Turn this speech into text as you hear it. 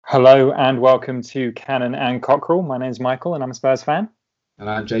Hello and welcome to Cannon and Cockerel. My name's Michael and I'm a Spurs fan. And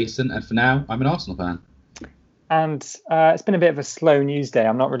I'm Jason, and for now, I'm an Arsenal fan. And it's been a bit of a slow news day.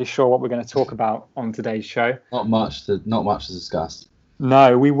 I'm not really sure what we're going to talk about on today's show. Not much to discuss.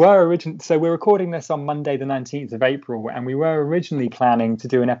 No, we're recording this on Monday, the 19th of April, and we were originally planning to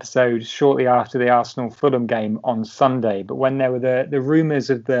do an episode shortly after the Arsenal-Fulham game on Sunday. But when there were the rumours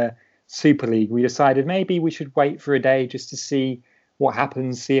of the Super League, we decided maybe we should wait for a day just to see what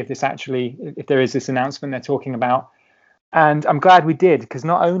happens, see if there is this announcement they're talking about. And I'm glad we did, because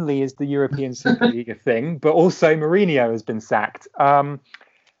not only is the European Super League a thing, but also Mourinho has been sacked.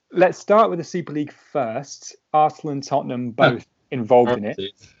 Let's start with the Super League first. Arsenal and Tottenham both involved in it.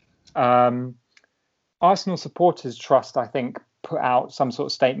 Arsenal Supporters Trust, I think, put out some sort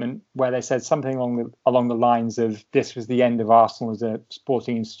of statement where they said something along the lines of this was the end of Arsenal as a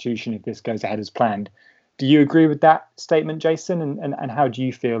sporting institution if this goes ahead as planned. Do you agree with that statement, Jason? And how do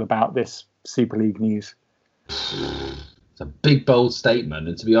you feel about this Super League news? A big bold statement,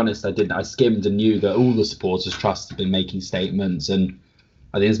 and to be honest, I skimmed and knew that all the supporters trusts have been making statements, and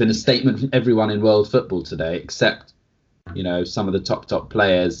I think there's been a statement from everyone in world football today except some of the top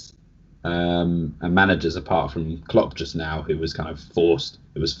players and managers, apart from Klopp just now, who was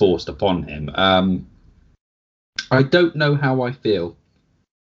forced upon him. I don't know how I feel.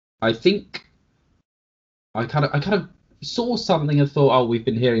 I think I kind of saw something and thought, oh, we've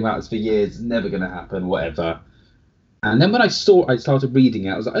been hearing about this for years, it's never going to happen, whatever. And then when I started reading it,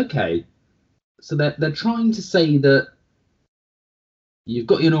 I was like, okay, so they're trying to say that you've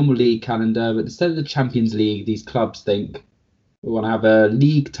got your normal league calendar, but instead of the Champions League, these clubs think we want to have a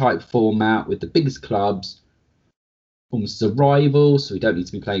league-type format with the biggest clubs, almost as a rival, so we don't need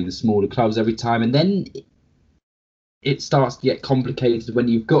to be playing the smaller clubs every time. And then it starts to get complicated when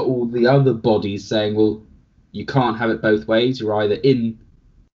you've got all the other bodies saying, well, you can't have it both ways. You're either in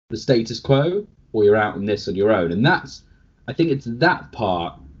the status quo or you're out in this on your own. And I think it's that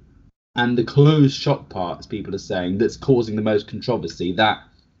part and the closed shop part, as people are saying, that's causing the most controversy. That,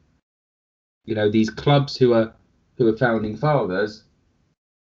 these clubs who are founding fathers,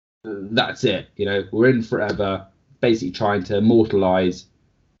 that's it. We're in forever, basically trying to immortalise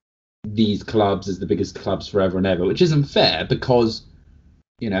these clubs as the biggest clubs forever and ever, which isn't fair because,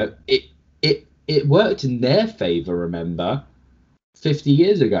 it worked in their favour, remember, 50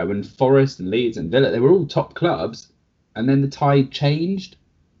 years ago when Forest and Leeds and Villa, they were all top clubs, and then the tide changed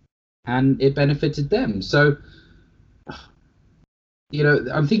and it benefited them. So,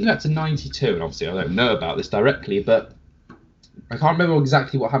 I'm thinking back to 92, and obviously I don't know about this directly, but I can't remember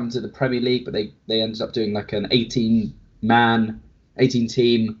exactly what happened to the Premier League, but they ended up doing like an 18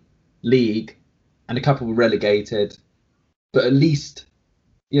 team league, and a couple were relegated, but at least,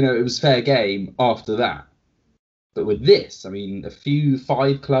 it was fair game after that. But with this,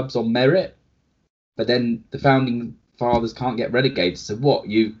 5 clubs on merit, but then the founding fathers can't get relegated. So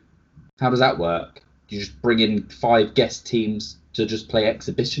how does that work? Do you just bring in 5 guest teams to just play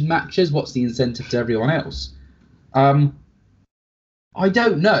exhibition matches? What's the incentive to everyone else? I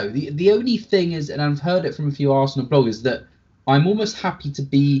don't know. The only thing is, and I've heard it from a few Arsenal bloggers, that I'm almost happy to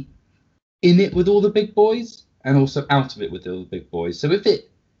be in it with all the big boys and also out of it with all the big boys. So if it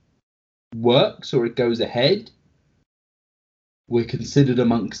works or it goes ahead, we're considered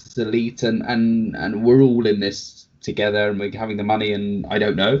amongst the elite and we're all in this together and we're having the money, and I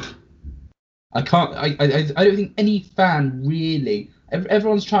don't know. I don't think any fan really,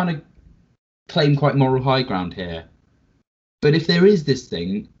 everyone's trying to claim quite moral high ground here. But if there is this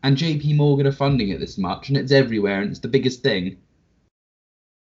thing and JP Morgan are funding it this much and it's everywhere and it's the biggest thing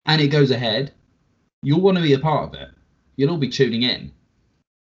and it goes ahead, you'll want to be a part of it. You'll all be tuning in.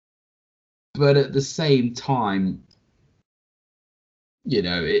 But at the same time,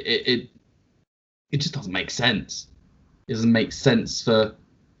 it just doesn't make sense. It doesn't make sense for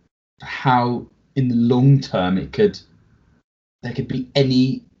how in the long term there could be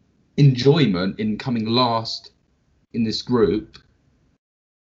any enjoyment in coming last in this group.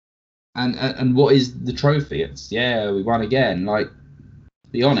 And what is the trophy? It's, we won again. Like,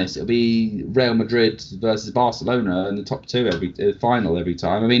 be honest, it'll be Real Madrid versus Barcelona in the top 2 final every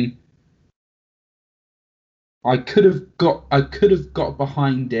time. I could have got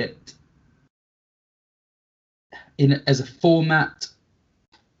behind it as a format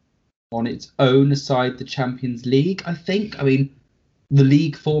on its own aside the Champions League, I think. The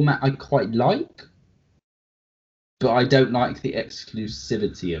league format I quite like, but I don't like the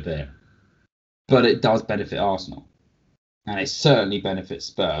exclusivity of it. But it does benefit Arsenal. And it certainly benefits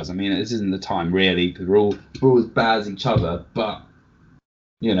Spurs. This isn't the time really, because we're all as bad as each other, but,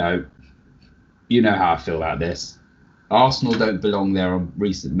 you know how I feel about this. Arsenal don't belong there on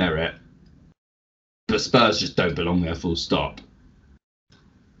recent merit, but Spurs just don't belong there, full stop.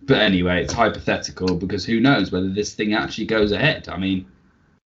 But anyway, it's hypothetical because who knows whether this thing actually goes ahead. I mean,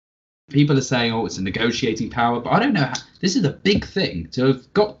 people are saying, oh, it's a negotiating power, but I don't know. This is a big thing to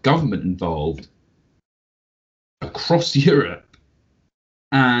have got government involved across Europe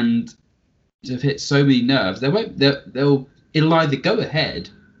and to have hit so many nerves. It'll either go ahead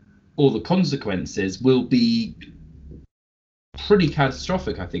or the consequences will be pretty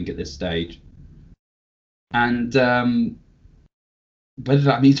catastrophic, I think, at this stage. And whether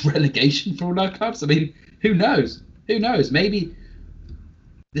that means relegation for all our clubs, I mean, who knows? Who knows? Maybe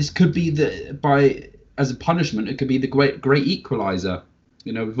this could be as a punishment, it could be the great equalizer.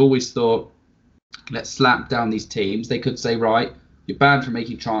 You know, we've always thought, let's slap down these teams. They could say, right, you're banned from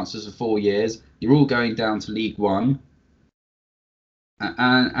making transfers for 4 years. You're all going down to League One,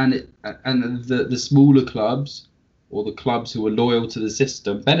 and the smaller clubs or the clubs who are loyal to the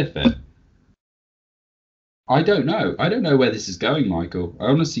system benefit. I don't know. I don't know where this is going, Michael. I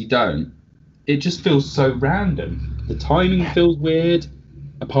honestly don't. It just feels so random. The timing feels weird.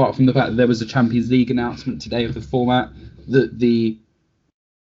 Apart from the fact that there was a Champions League announcement today of the format, the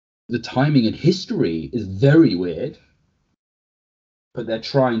timing and history is very weird. But they're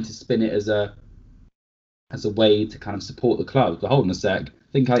trying to spin it as a way to kind of support the club. But hold on a sec.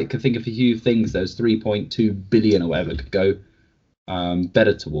 I could think of a few things those 3.2 billion or whatever could go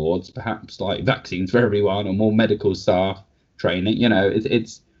better towards, perhaps like vaccines for everyone or more medical staff training. You know,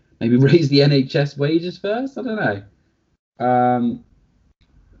 it's maybe raise the NHS wages first. I don't know.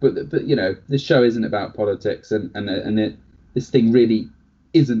 But you know, this show isn't about politics, and this thing really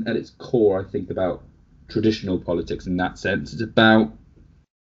isn't at its core, I think, about traditional politics in that sense. It's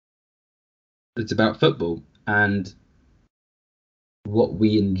about football and what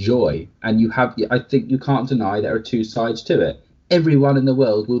we enjoy. And I think you can't deny there are two sides to it. Everyone in the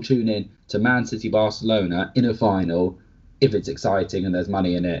world will tune in to Man City Barcelona in a final if it's exciting and there's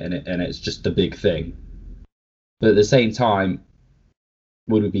money in it and it's just a big thing. But at the same time,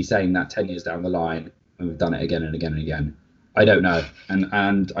 would we be saying that 10 years down the line when we've done it again and again and again? I don't know.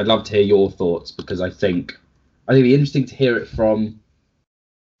 And I'd love to hear your thoughts, because I think it'd be interesting to hear it from,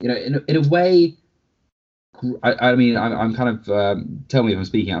 you know, in a way. I mean, I'm kind of tell me if I'm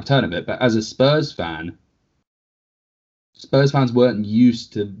speaking out of turn a bit, but as a Spurs fan, Spurs fans weren't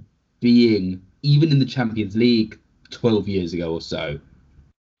used to being even in the Champions League 12 years ago or so,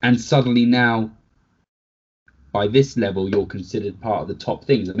 and suddenly now, by this level, you're considered part of the top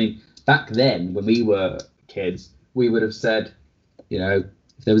things. I mean, back then when we were kids, we would have said, you know,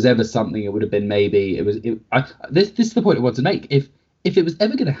 if there was ever something, it would have been maybe this is the point I want to make. If it was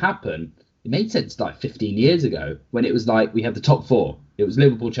ever going to happen, it made sense like 15 years ago when it was like we had the top four. It was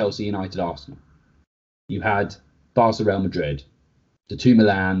Liverpool, Chelsea, United, Arsenal. You had Barca, Real Madrid, the two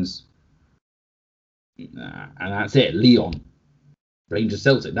Milans, and that's it. Lyon, Rangers,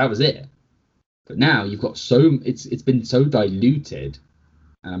 Celtic. That was it. But now you've got it's been so diluted,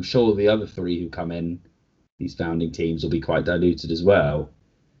 and I'm sure the other three who come in, these founding teams, will be quite diluted as well.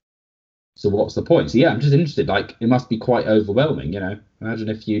 So what's the point? So yeah, I'm just interested. Like, it must be quite overwhelming, you know. Imagine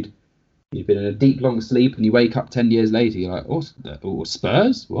if you'd been in a deep, long sleep and you wake up 10 years later, you're like, oh,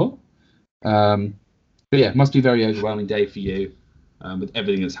 Spurs? What? But yeah, it must be a very overwhelming day for you with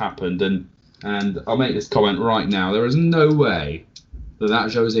everything that's happened. And I'll make this comment right now. There is no way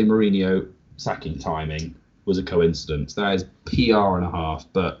that Jose Mourinho sacking timing was a coincidence. That is PR and a half.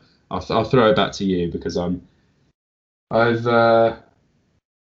 But I'll throw it back to you, because I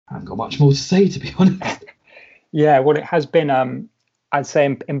haven't got much more to say, to be honest. Yeah, well, it has been, I'd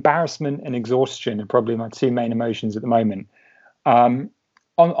say embarrassment and exhaustion are probably my two main emotions at the moment.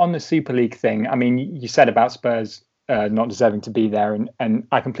 On the Super League thing, I mean, you said about Spurs not deserving to be there, and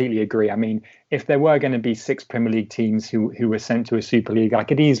I completely agree. I mean, if there were going to be 6 Premier League teams who were sent to a Super League, I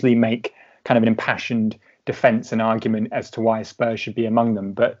could easily make kind of an impassioned defence and argument as to why Spurs should be among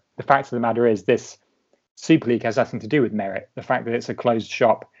them. But the fact of the matter is, this Super League has nothing to do with merit. The fact that it's a closed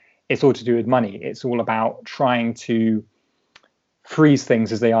shop, it's all to do with money. It's all about trying to freeze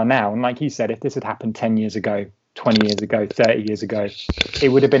things as they are now. And like you said, if this had happened 10 years ago, 20 years ago, 30 years ago, it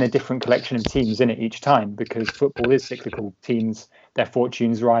would have been a different collection of teams in it each time, because football is cyclical. Teams, their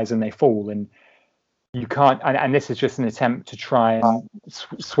fortunes rise and they fall, and you can't. And this is just an attempt to try and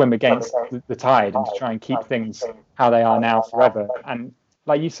swim against the tide and to try and keep things how they are now forever. And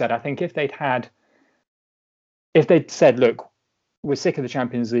like you said, I think if they'd said, look, we're sick of the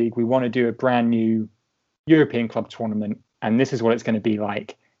Champions League, we want to do a brand new European club tournament, and this is what it's going to be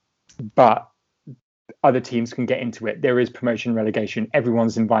like, but other teams can get into it. There is promotion, relegation,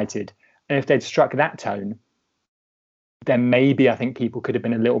 everyone's invited. And if they'd struck that tone, then maybe I think people could have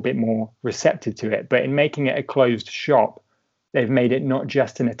been a little bit more receptive to it. But in making it a closed shop, they've made it not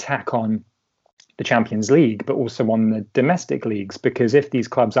just an attack on the Champions League, but also on the domestic leagues. Because if these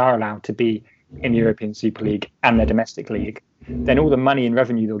clubs are allowed to be in the European Super League and their domestic league, then all the money and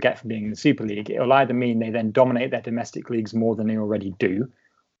revenue they'll get from being in the Super League, it'll either mean they then dominate their domestic leagues more than they already do,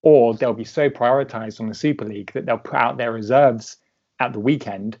 or they'll be so prioritized on the Super League that they'll put out their reserves at the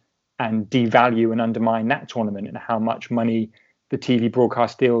weekend and devalue and undermine that tournament and how much money the TV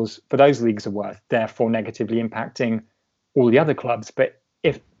broadcast deals for those leagues are worth, therefore negatively impacting all the other clubs. But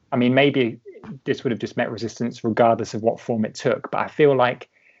maybe this would have just met resistance regardless of what form it took. But I feel like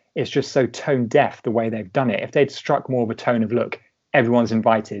it's just so tone deaf the way they've done it. If they'd struck more of a tone of, look, everyone's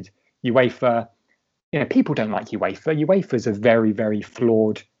invited, UEFA, people don't like UEFA. UEFA is a very, very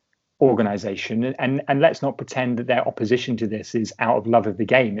flawed organization. And let's not pretend that their opposition to this is out of love of the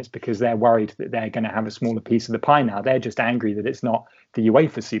game. It's because they're worried that they're going to have a smaller piece of the pie now. They're just angry that it's not the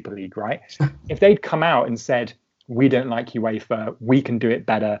UEFA Super League, right? If they'd come out and said, we don't like UEFA, we can do it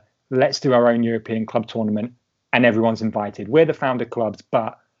better, let's do our own European club tournament and everyone's invited. We're the founder clubs,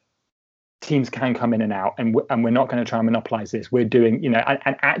 but teams can come in and out, and we're not going to try and monopolize this. We're doing,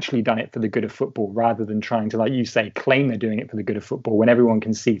 and actually done it for the good of football, rather than trying to, like you say, claim they're doing it for the good of football when everyone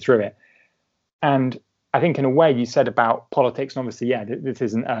can see through it. And I think in a way you said about politics, and obviously, this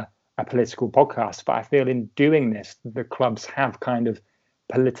isn't a political podcast, but I feel in doing this, the clubs have kind of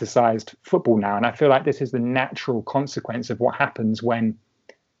politicized football now. And I feel like this is the natural consequence of what happens when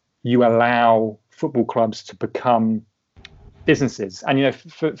you allow football clubs to become businesses. And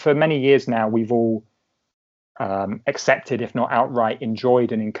for many years now, we've all accepted, if not outright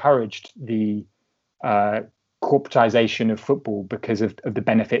enjoyed and encouraged the corporatization of football because of the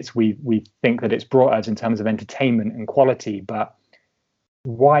benefits we think that it's brought us in terms of entertainment and quality. But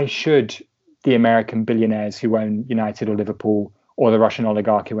why should the American billionaires who own United or Liverpool, or the Russian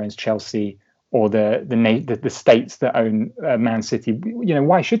oligarch who owns Chelsea, or the states that own Man City,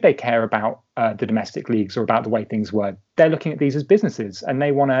 why should they care about the domestic leagues or about the way things were? They're looking at these as businesses, and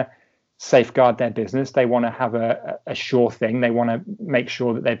they want to safeguard their business. They want to have a sure thing. They want to make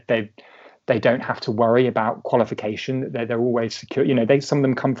sure that they don't have to worry about qualification. That they're always secure. Some of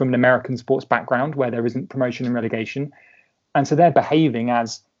them come from an American sports background where there isn't promotion and relegation, and so they're behaving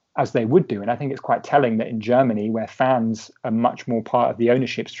as they would do. And I think it's quite telling that in Germany, where fans are much more part of the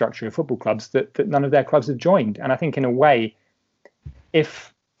ownership structure of football clubs, that none of their clubs have joined. And I think in a way,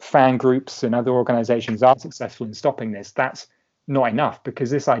 if fan groups and other organizations are successful in stopping this, that's not enough, because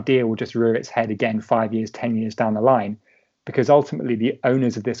this idea will just rear its head again 5 years, 10 years down the line, because ultimately the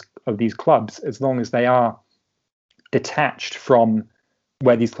owners of these clubs, as long as they are detached from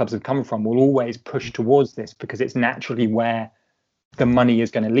where these clubs have come from, will always push towards this, because it's naturally where the money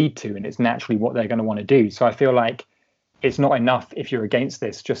is going to lead to, and it's naturally what they're going to want to do. So I feel like it's not enough if you're against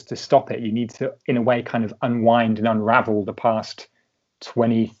this just to stop it. You need to, in a way, kind of unwind and unravel the past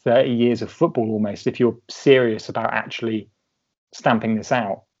 20, 30 years of football almost, if you're serious about actually stamping this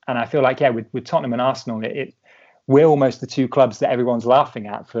out. And I feel like, with Tottenham and Arsenal, we're almost the two clubs that everyone's laughing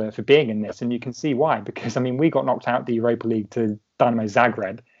at for being in this. And you can see why, because, we got knocked out the Europa League to Dynamo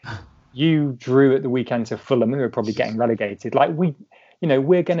Zagreb. You drew at the weekend to Fulham, who are probably getting relegated. Like we're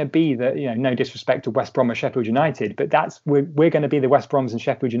going to be the, no disrespect to West Brom or Sheffield United, but we're going to be the West Broms and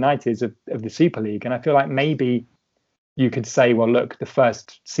Sheffield Uniteds of the Super League. And I feel like maybe you could say, well, look, the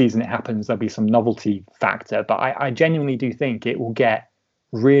first season it happens, there'll be some novelty factor. But I genuinely do think it will get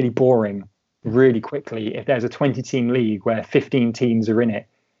really boring really quickly if there's a 20-team league where 15 teams are in it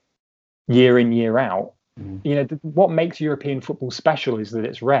year in, year out. What makes European football special is that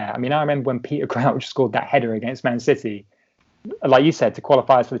it's rare. I remember when Peter Crouch scored that header against Man City, like you said, to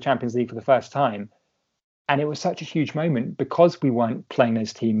qualify us for the Champions League for the first time. And it was such a huge moment because we weren't playing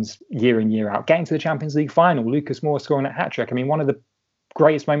those teams year in, year out. Getting to the Champions League final, Lucas Moura scoring that hat-trick. One of the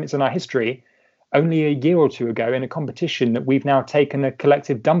greatest moments in our history, only a year or two ago, in a competition that we've now taken a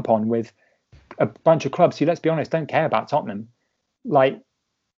collective dump on with a bunch of clubs who, let's be honest, don't care about Tottenham.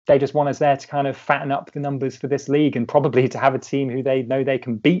 They just want us there to kind of fatten up the numbers for this league and probably to have a team who they know they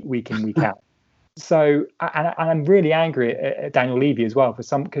can beat week in, week out. So, and I'm really angry at Daniel Levy as well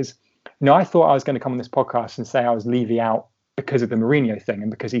because, I thought I was going to come on this podcast and say I was Levy out because of the Mourinho thing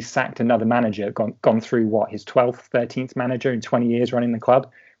and because he sacked another manager, gone through his 12th, 13th manager in 20 years running the club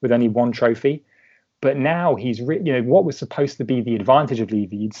with only one trophy. But now he's, what was supposed to be the advantage of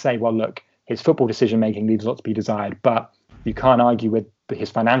Levy, you'd say, well, look, his football decision-making leaves a lot to be desired, but you can't argue with his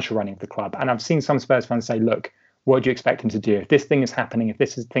financial running of the club. And I've seen some Spurs fans say, look, what do you expect him to do? If this thing is happening, if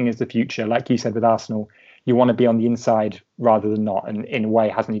this thing is the future, like you said with Arsenal, you want to be on the inside rather than not. And in a way,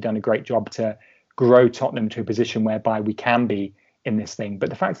 hasn't he done a great job to grow Tottenham to a position whereby we can be in this thing. But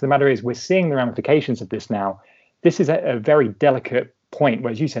the fact of the matter is, we're seeing the ramifications of this now. This is a very delicate point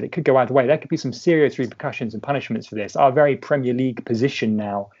where, as you said, it could go either way. There could be some serious repercussions and punishments for this. Our very Premier League position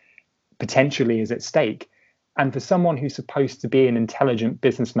now potentially is at stake. And for someone who's supposed to be an intelligent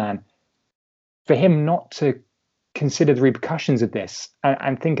businessman, for him not to consider the repercussions of this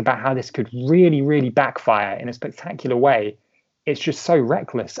and think about how this could really, really backfire in a spectacular way, it's just so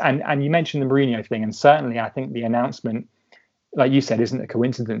reckless. And you mentioned the Mourinho thing, and certainly I think the announcement, like you said, isn't a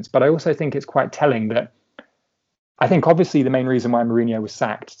coincidence. But I also think it's quite telling that I think obviously the main reason why Mourinho was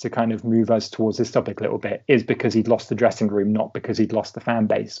sacked, to kind of move us towards this topic a little bit, is because he'd lost the dressing room, not because he'd lost the fan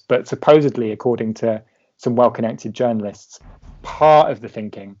base. But supposedly, according to some well-connected journalists, part of the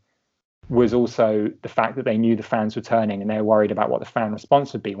thinking was also the fact that they knew the fans were turning and they were worried about what the fan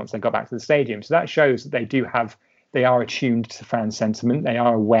response would be once they got back to the stadium. So that shows that they are attuned to fan sentiment. They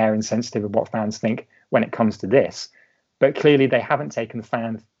are aware and sensitive of what fans think when it comes to this. But clearly they haven't taken the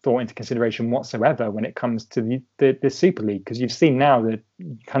fan thought into consideration whatsoever when it comes to the Super League, because you've seen now the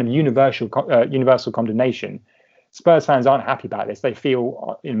kind of universal condemnation. Spurs fans aren't happy about this. They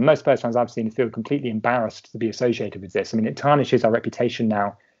feel, most Spurs fans I've seen feel completely embarrassed to be associated with this. I mean, it tarnishes our reputation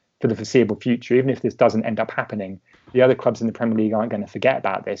now for the foreseeable future. Even if this doesn't end up happening, the other clubs in the Premier League aren't going to forget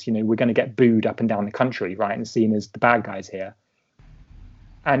about this. We're going to get booed up and down the country, right, and seen as the bad guys here.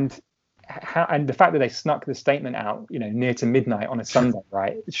 And the fact that they snuck the statement out, near to midnight on a Sunday,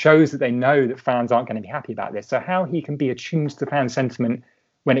 right, it shows that they know that fans aren't going to be happy about this. So how he can be attuned to fan sentiment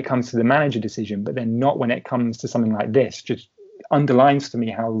when it comes to the manager decision, but then not when it comes to something like this, just underlines to me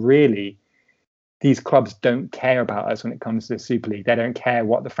how really these clubs don't care about us when it comes to the Super League. They don't care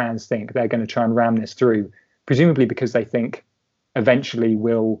what the fans think. They're going to try and ram this through, presumably because they think eventually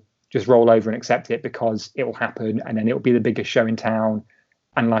we'll just roll over and accept it because it will happen, and then it will be the biggest show in town.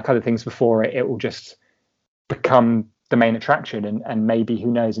 And like other things before it, it will just become the main attraction. And maybe, who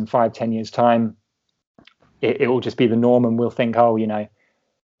knows, in 5-10 years' time, it will just be the norm, and we'll think,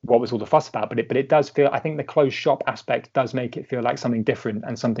 what was all the fuss about? But it does feel, I think the closed shop aspect does make it feel like something different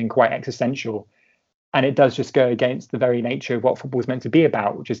and something quite existential. And it does just go against the very nature of what football is meant to be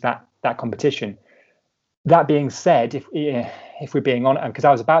about, which is that competition. That being said, if we're being honest, because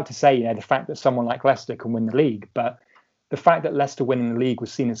I was about to say, the fact that someone like Leicester can win the league, but the fact that Leicester winning the league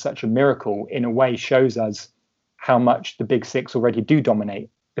was seen as such a miracle in a way shows us how much the Big Six already do dominate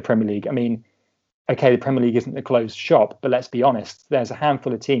the Premier League. I mean, okay, the Premier League isn't a closed shop, but let's be honest, there's a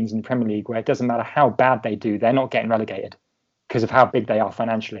handful of teams in the Premier League where it doesn't matter how bad they do, they're not getting relegated because of how big they are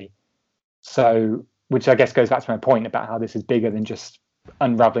financially. So, which I guess goes back to my point about how this is bigger than just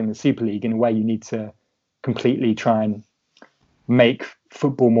unraveling the Super League. In a way, you need to completely try and make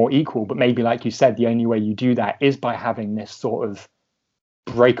football more equal. But maybe, like you said, the only way you do that is by having this sort of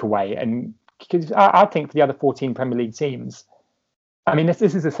breakaway. And because I think for the other 14 Premier League teams, I mean, this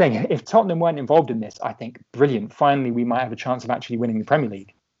is the thing. If Tottenham weren't involved in this, I think, brilliant. Finally, we might have a chance of actually winning the Premier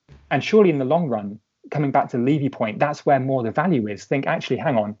League. And surely in the long run, coming back to the Levy point, that's where more the value is. Think, actually,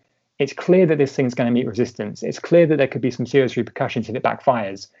 hang on. It's clear that this thing's going to meet resistance. It's clear that there could be some serious repercussions if it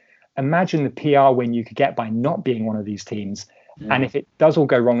backfires. Imagine the PR win you could get by not being one of these teams. Yeah. And if it does all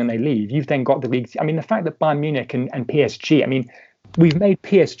go wrong and they leave, you've then got the league. I mean, the fact that Bayern Munich and PSG, I mean, we've made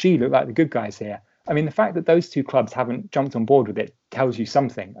PSG look like the good guys here. I mean, the fact that those two clubs haven't jumped on board with it tells you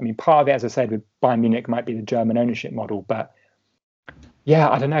something. I mean, part of it, as I said, with Bayern Munich might be the German ownership model. But yeah,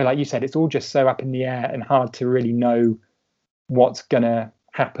 I don't know. Like you said, it's all just so up in the air and hard to really know what's going to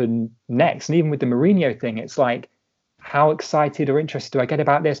happen next. And even with the Mourinho thing, it's like, how excited or interested do I get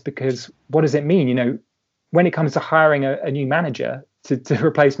about this? Because what does it mean? When it comes to hiring a new manager to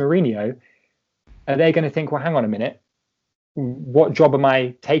replace Mourinho, are they going to think, well, hang on a minute, what job am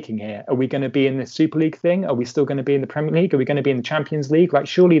I taking here? Are we going to be in the Super League thing? Are we still going to be in the Premier League? Are we going to be in the Champions League? Like,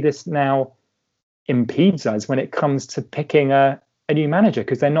 surely this now impedes us when it comes to picking a new manager,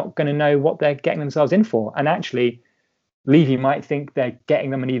 because they're not going to know what they're getting themselves in for. And actually, Levy might think they're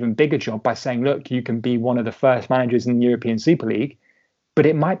getting them an even bigger job by saying, look, you can be one of the first managers in the European Super League. But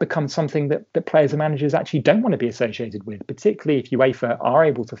it might become something that players and managers actually don't want to be associated with, particularly if UEFA are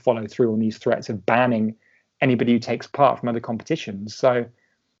able to follow through on these threats of banning anybody who takes part from other competitions. So,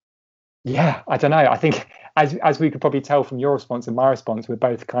 yeah, I don't know. I think as we could probably tell from your response and my response, we're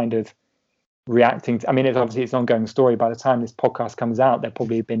both kind of reacting to, I mean, it's obviously it's an ongoing story. By the time this podcast comes out, there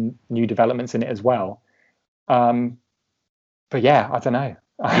probably have been new developments in it as well. But yeah, I don't know.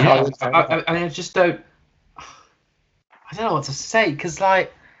 Yeah, I mean, I just don't. I don't know what to say, because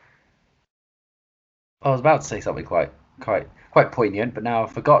like I was about to say something quite poignant, but now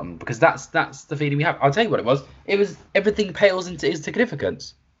I've forgotten, because that's the feeling we have. I'll tell you what it was. It was everything pales into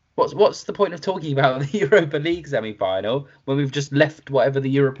insignificance. What's the point of talking about the Europa League semi-final when we've just left whatever the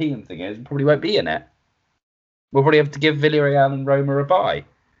European thing is? We probably won't be in it. We'll probably have to give Villarreal and Roma a bye.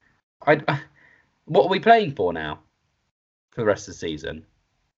 What are we playing for now for the rest of the season?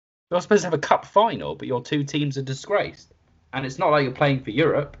 You're supposed to have a cup final, but your two teams are disgraced. And it's not like you're playing for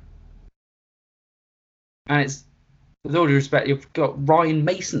Europe. And it's, with all due respect, you've got Ryan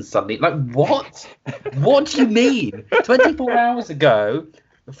Mason suddenly. Like, what? What do you mean? 24 hours ago,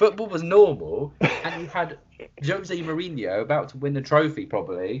 the football was normal, and you had Jose Mourinho about to win the trophy,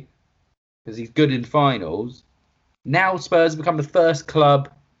 probably, because he's good in finals. Now Spurs become the first club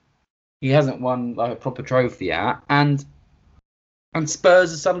he hasn't won like a proper trophy at, and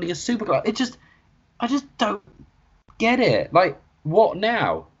Spurs are suddenly a super club. I just don't get it. Like, what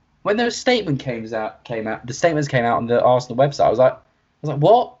now? When the statement came out, the statements came out on the Arsenal website. I was like,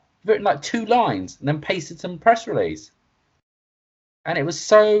 what? Written like 2 lines and then pasted some press release, and it was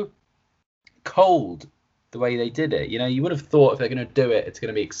so cold the way they did it. You know, you would have thought if they're going to do it, it's going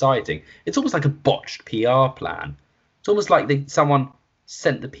to be exciting. It's almost like a botched PR plan. It's almost like someone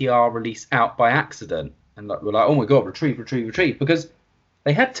sent the PR release out by accident and were like, oh my god, retrieve, because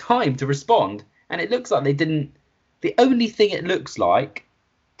they had time to respond, and it looks like they didn't. The only thing it looks like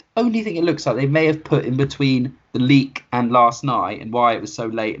they may have put in between the leak and last night and why it was so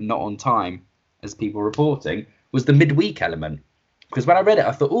late and not on time, as people reporting, was the midweek element. Because when I read it,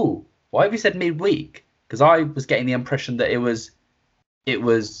 I thought, oh, why have you said midweek? Because I was getting the impression that it was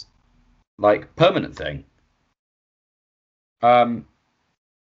like permanent thing. Someone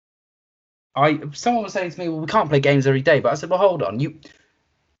was saying to me, well, we can't play games every day. But I said, well, hold on.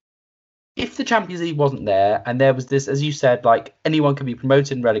 If the Champions League wasn't there and there was this, as you said, like anyone can be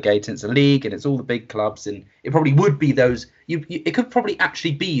promoted and relegated, it's a league and it's all the big clubs, and it probably would be those. It could probably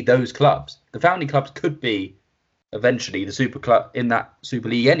actually be those clubs. The founding clubs could be eventually the super club in that Super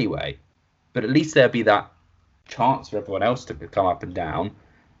League anyway. But at least there'd be that chance for everyone else to come up and down.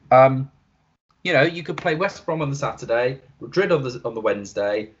 You know, you could play West Brom on the Saturday, Madrid on the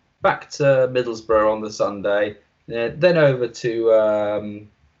Wednesday, back to Middlesbrough on the Sunday, then over to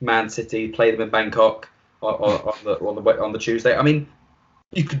Man City, play them in Bangkok on the Tuesday. I mean,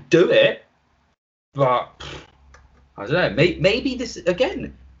 you could do it, but I don't know. Maybe this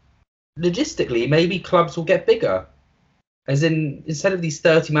again, logistically, maybe clubs will get bigger. As in, instead of these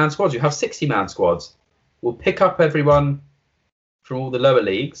 30-man squads, you have 60-man squads. We'll pick up everyone from all the lower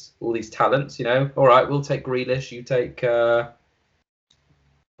leagues, all these talents. You know, all right, we'll take Grealish, you take Barnes.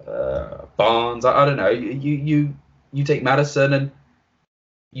 I don't know. You take Maddison, and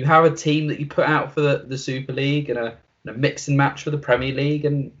you have a team that you put out for the Super League and a mix and match for the Premier League.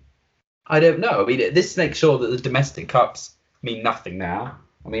 And I don't know. I mean, this makes sure that the domestic cups mean nothing now.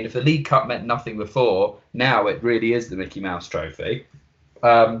 I mean, if the League Cup meant nothing before, now it really is the Mickey Mouse Trophy.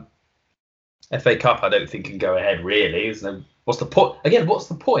 FA Cup, I don't think can go ahead really. What's the point? Again, what's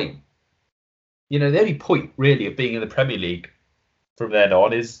the point? You know, the only point really of being in the Premier League from then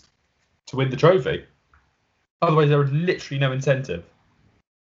on is to win the trophy. Otherwise, there is literally no incentive.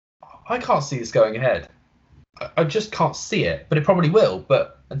 I can't see this going ahead. I just can't see it, but it probably will.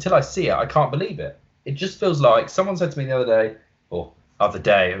 But until I see it, I can't believe it. It just feels like someone said to me the other day,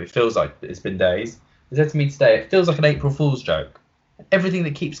 it feels like it's been days. They said to me today, it feels like an April Fool's joke. Everything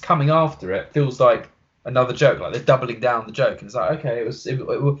that keeps coming after it feels like another joke. Like they're doubling down the joke, and it's like, okay, it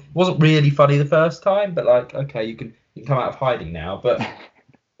wasn't really funny the first time, but like, okay, you can come out of hiding now. But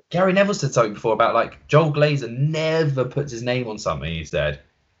Gary Neville said something before about like Joel Glazer never puts his name on something. He said.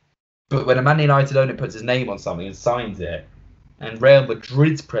 But when a Man United owner puts his name on something and signs it, and Real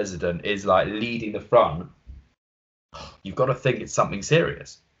Madrid's president is like leading the front, you've got to think it's something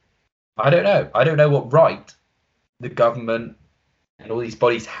serious. I don't know. I don't know what right the government and all these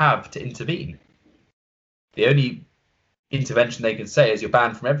bodies have to intervene. The only intervention they can say is you're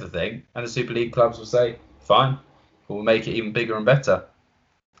banned from everything, and the Super League clubs will say, fine, we'll make it even bigger and better.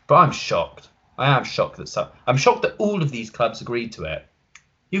 But I'm shocked. I am shocked I'm shocked that all of these clubs agreed to it.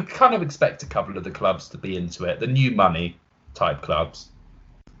 You kind of expect a couple of the clubs to be into it, the new money type clubs.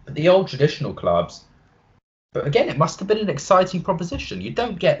 But the old traditional clubs, but again, it must have been an exciting proposition. You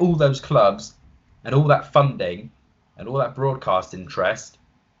don't get all those clubs and all that funding and all that broadcast interest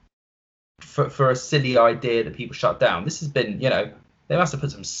for a silly idea that people shut down. This has been, you know, they must have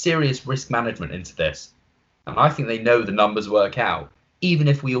put some serious risk management into this. And I think they know the numbers work out. Even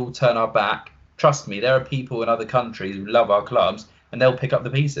if we all turn our back, trust me, there are people in other countries who love our clubs, and they'll pick up the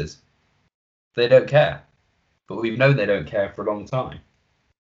pieces. They don't care. But we've known they don't care for a long time.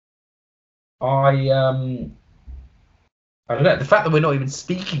 I don't know. The fact that we're not even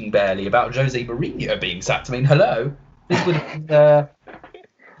speaking barely about Jose Mourinho being sacked. I mean, hello. This would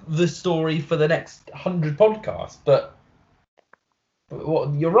the story for the next 100 podcasts. But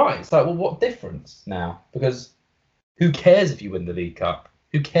what, you're right. It's like, well, what difference now? Because who cares if you win the League Cup?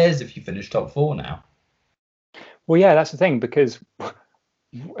 Who cares if you finish top 4 now? Well, yeah, that's the thing, because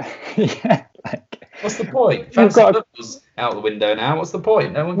yeah, like, what's the point? Fantasy football's out the window now. What's the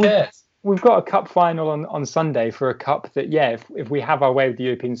point? No one cares. We've got a cup final on Sunday for a cup that, yeah, if we have our way with the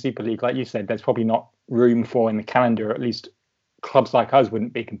European Super League, like you said, there's probably not room for in the calendar, or at least clubs like us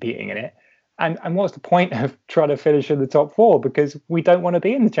wouldn't be competing in it. And what's the point of trying to finish in the top 4? Because we don't want to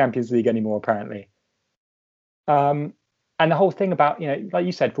be in the Champions League anymore, apparently. And the whole thing about, like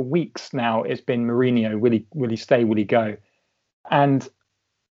you said, for weeks now, it's been Mourinho, will he stay, will he go? And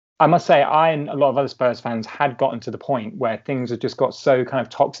I must say, I and a lot of other Spurs fans had gotten to the point where things had just got so kind of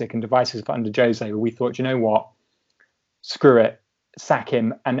toxic and divisive under Jose, where we thought, you know what, screw it, sack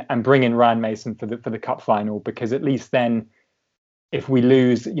him and bring in Ryan Mason for the cup final, because at least then, if we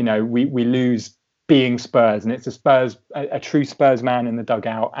lose, we lose being Spurs, and it's a true Spurs man in the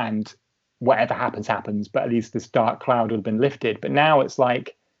dugout, and whatever happens, but at least this dark cloud would have been lifted. But now it's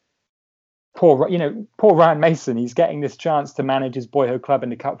like, poor Ryan Mason, he's getting this chance to manage his boyhood club in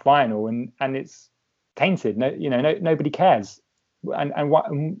the cup final, and it's tainted. Nobody cares, and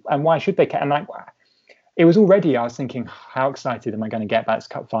why should they care? And like, it was already, I was thinking, how excited am I going to get about this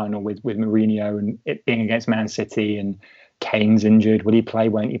cup final with Mourinho, and it being against Man City, and Kane's injured, will he play,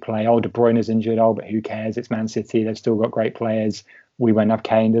 won't he play? De Bruyne's injured, but who cares? It's Man City, they've still got great players, we won't have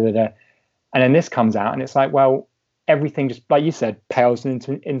Kane, And then this comes out, and it's like, well, everything just, like you said, pales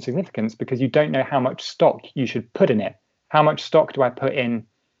into insignificance, because you don't know how much stock you should put in it. How much stock do I put in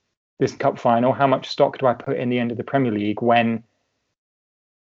this cup final? How much stock do I put in the end of the Premier League, when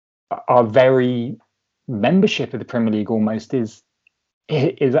our very membership of the Premier League almost is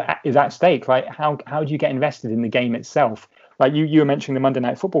at stake? Like, how do you get invested in the game itself? Like you were mentioning the Monday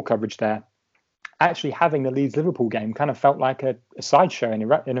Night Football coverage there. Actually, having the Leeds-Liverpool game kind of felt like a sideshow in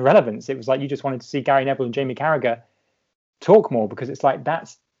irrelevance. It was like you just wanted to see Gary Neville and Jamie Carragher talk more, because it's like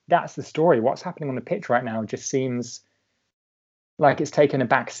that's the story. What's happening on the pitch right now just seems like it's taken a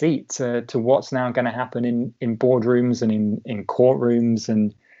back seat to what's now going to happen in boardrooms and in courtrooms.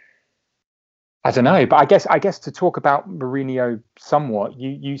 And I don't know, but I guess to talk about Mourinho somewhat,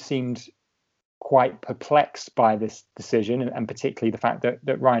 you seemed quite perplexed by this decision, and particularly the fact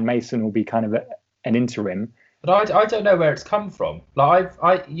that Ryan Mason will be kind of an interim. But I don't know where it's come from. Like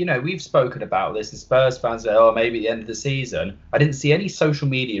we've spoken about this, and Spurs fans say, maybe at the end of the season. I didn't see any social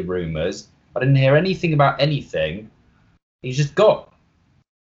media rumours. I didn't hear anything about anything. He's just gone.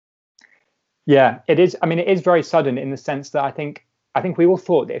 Yeah, it is. I mean, it is very sudden, in the sense that I think we all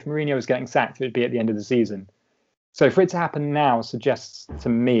thought that if Mourinho was getting sacked, it would be at the end of the season. So for it to happen now suggests to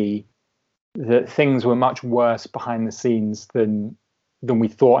me that things were much worse behind the scenes than we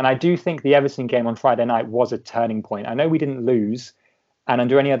thought. And I do think the Everton game on Friday night was a turning point. I know we didn't lose, and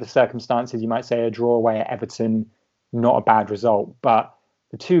under any other circumstances, you might say a draw away at Everton, not a bad result. But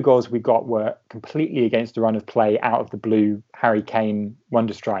the 2 goals we got were completely against the run of play, out of the blue, Harry Kane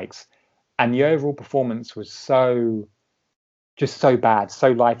wonder strikes. And the overall performance was so bad,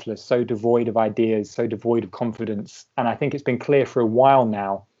 so lifeless, so devoid of ideas, so devoid of confidence. And I think it's been clear for a while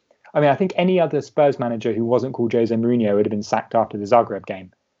now. I mean, I think any other Spurs manager who wasn't called Jose Mourinho would have been sacked after the Zagreb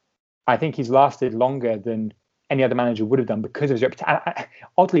game. I think he's lasted longer than any other manager would have done because of his reputation.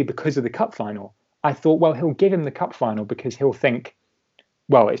 Oddly, because of the cup final. I thought, well, he'll give him the cup final because he'll think,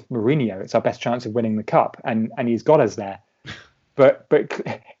 well, it's Mourinho, it's our best chance of winning the cup, and he's got us there. But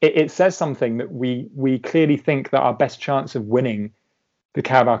it says something that we clearly think that our best chance of winning the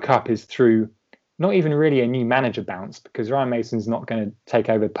Carabao Cup is through not even really a new manager bounce, because Ryan Mason's not going to take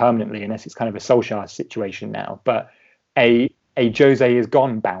over permanently unless it's kind of a Solskjaer situation now, but a Jose is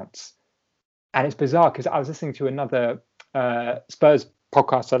gone bounce. And it's bizarre, because I was listening to another Spurs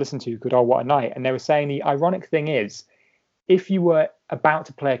podcast I listened to called What a Night, and they were saying the ironic thing is, if you were about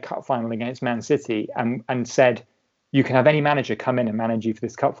to play a cup final against Man City and said you can have any manager come in and manage you for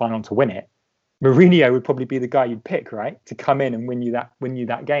this cup final to win it, Mourinho would probably be the guy you'd pick, right, to come in and win you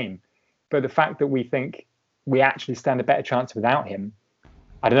that game. But the fact that we think we actually stand a better chance without him,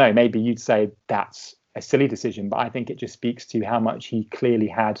 I don't know, maybe you'd say that's a silly decision, but I think it just speaks to how much he clearly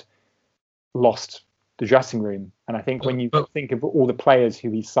had lost the dressing room. And I think when you think of all the players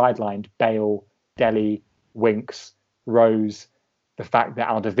who he sidelined, Bale, Dele, Winks, Rose, the fact that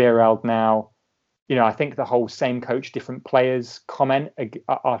Alderweireld now, I think the whole same coach, different players comment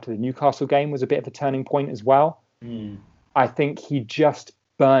after the Newcastle game was a bit of a turning point as well. I think he just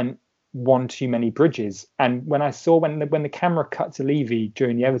burnt one too many bridges. And when I saw when the camera cut to Levy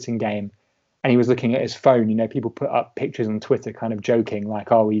during the Everton game, and he was looking at his phone. You know, people put up pictures on Twitter kind of joking,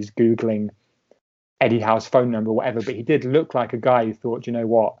 like, oh, he's Googling Eddie Howe's phone number or whatever. But he did look like a guy who thought, you know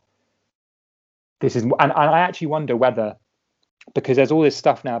what, this is, and I actually wonder whether, because there's all this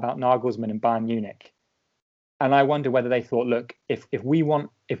stuff now about Nagelsmann and Bayern Munich, and I wonder whether they thought, look, if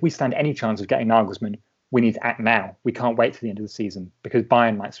we stand any chance of getting Nagelsmann, we need to act now. We can't wait till the end of the season because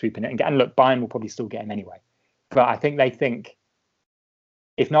Bayern might swoop in it and look, Bayern will probably still get him anyway. But I think they think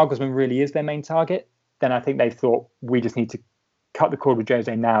if Nagelsmann really is their main target, then I think they thought we just need to cut the cord with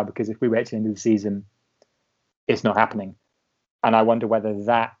Jose now, because if we wait till the end of the season, it's not happening. And I wonder whether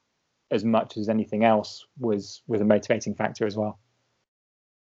that, as much as anything else, was a motivating factor as well.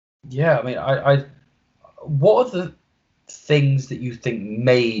 Yeah, I mean, I what are the things that you think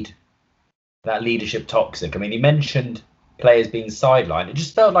made that leadership toxic? I mean, you mentioned players being sidelined. It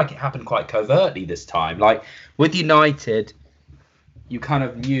just felt like it happened quite covertly this time. Like with United, you kind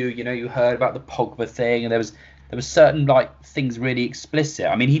of knew, you heard about the Pogba thing, and there was certain like things really explicit.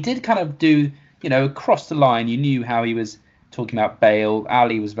 I mean, he did kind of do, across the line. You knew how he was talking about Bale.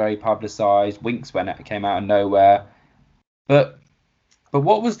 Ali was very publicised. Winks came out of nowhere. But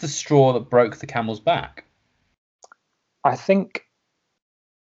what was the straw that broke the camel's back? I think,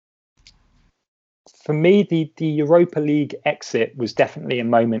 for me, the Europa League exit was definitely a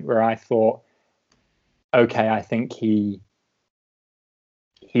moment where I thought, okay, I think he's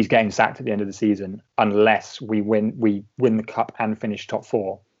getting sacked at the end of the season unless we win the cup and finish top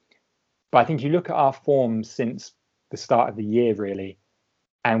four. But I think you look at our form since the start of the year, really,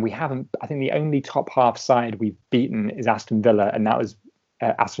 and we haven't. I think the only top half side we've beaten is Aston Villa, and that was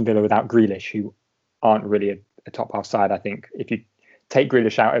Aston Villa without Grealish, who aren't really a top half side. I think if you take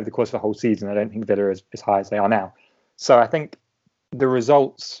Grealish out over the course of the whole season, I don't think Villa is as high as they are now. So I think the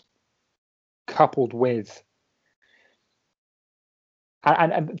results, coupled with,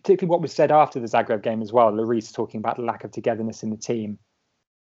 and particularly what was said after the Zagreb game as well, Lloris talking about the lack of togetherness in the team.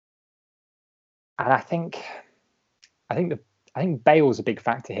 And I think Bale's a big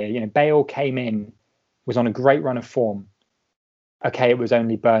factor here. Bale came in, was on a great run of form. Okay, it was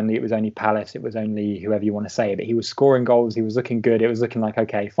only Burnley, it was only Palace, it was only whoever you want to say, but he was scoring goals, he was looking good. It was looking like,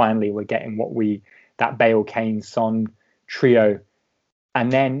 okay, finally we're getting that Bale, Kane, Son trio.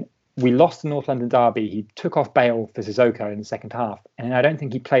 And then we lost the North London derby. He took off Bale for Sissoko in the second half, and I don't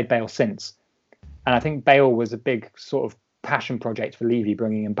think he played Bale since. And I think Bale was a big sort of passion project for Levy,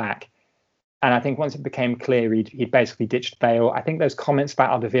 bringing him back. And I think once it became clear he'd basically ditched Bale. I think those comments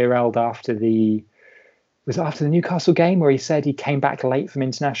about Alderweireld after the Newcastle game, where he said he came back late from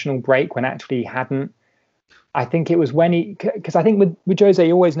international break when actually he hadn't. I think it was when because I think with Jose,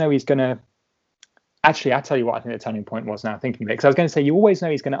 you always know he's going to. Actually, I tell you what, I think the turning point was now thinking of it, because I was going to say you always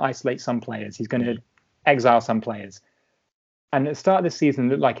know he's going to isolate some players, he's going to exile some players. And at the start of the season, it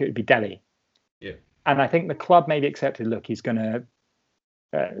looked like it would be Delhi. Yeah. And I think the club maybe accepted, look, he's going to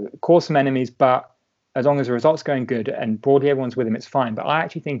cause some enemies, but as long as the results going good and broadly everyone's with him, it's fine. But I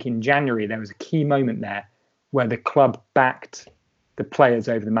actually think in January there was a key moment there where the club backed the players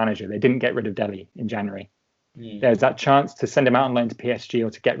over the manager. They didn't get rid of Delhi in January. There's that chance to send him out on loan to PSG or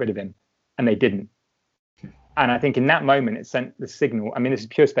to get rid of him, and they didn't. And I think in that moment it sent the signal. I mean, this is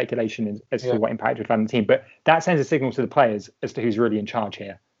pure speculation as to what impact it would have on the team, but that sends a signal to the players as to who's really in charge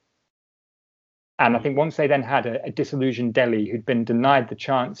here. And I think once they then had a disillusioned Delhi who'd been denied the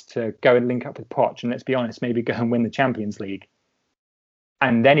chance to go and link up with Poch, and let's be honest, maybe go and win the Champions League,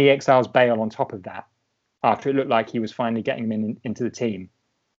 and then he exiles Bale on top of that, after it looked like he was finally getting him into the team.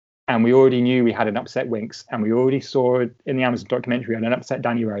 And we already knew we had an upset Winks, and we already saw in the Amazon documentary an upset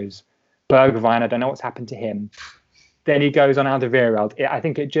Danny Rose. Bergwijn, I don't know what's happened to him. Then he goes on Alderweireld. I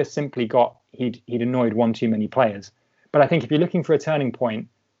think it just simply he'd annoyed one too many players. But I think if you're looking for a turning point,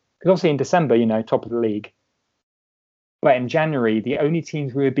 because obviously in December, top of the league, but in January, the only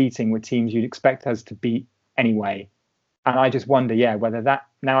teams we were beating were teams you'd expect us to beat anyway. And I just wonder, whether that,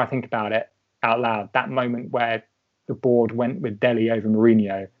 now I think about it out loud, that moment where the board went with Delhi over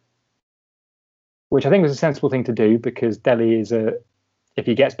Mourinho, which I think was a sensible thing to do, because Delhi is if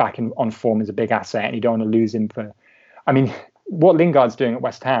he gets back on form, is a big asset, and you don't want to lose him for. I mean, what Lingard's doing at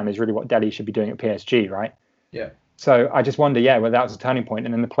West Ham is really what Delhi should be doing at PSG, right? Yeah. So I just wonder, whether that was a turning point,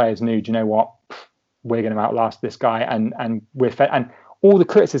 and then the players knew, do you know what, we're going to outlast this guy, and we're and all the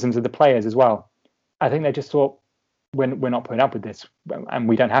criticisms of the players as well. I think they just thought, we're not putting up with this, and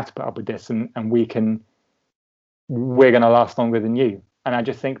we don't have to put up with this, and we're going to last longer than you. And I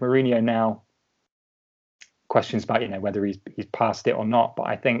just think Mourinho now. Questions about whether he's past it or not, but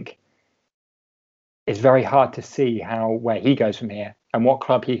I think it's very hard to see where he goes from here and what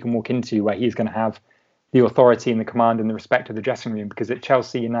club he can walk into where he's going to have the authority and the command and the respect of the dressing room, because at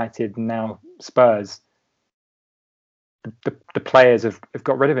Chelsea, United, and now Spurs, the players have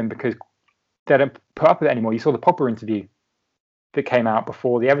got rid of him because they don't put up with it anymore. You saw the Pogba interview that came out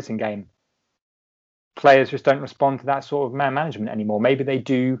before the Everton game. Players just don't respond to that sort of man management anymore. Maybe they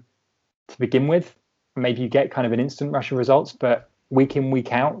do to begin with. Maybe you get kind of an instant rush of results, but week in,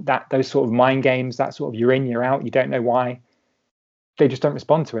 week out, that those sort of mind games, that sort of you're in, you're out, you don't know why, they just don't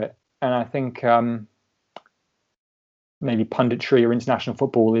respond to it. And I think maybe punditry or international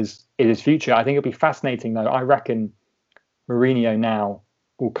football is his future. I think it'll be fascinating, though. I reckon Mourinho now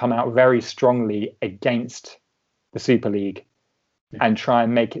will come out very strongly against the Super League and try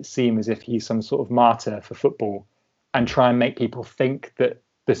and make it seem as if he's some sort of martyr for football, and try and make people think that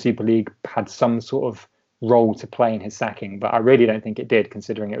the Super League had some sort of role to play in his sacking. But I really don't think it did,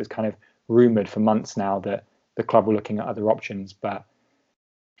 considering it was kind of rumoured for months now that the club were looking at other options. But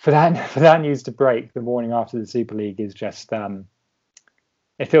for that news to break the morning after the Super League is just,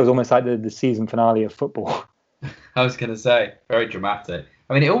 it feels almost like the season finale of football. I was going to say, very dramatic.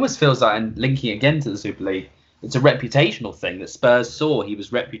 I mean, it almost feels like, and linking again to the Super League, it's a reputational thing that Spurs saw. He was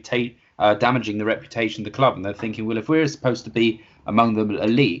damaging the reputation of the club, and they're thinking, well, if we're supposed to be among the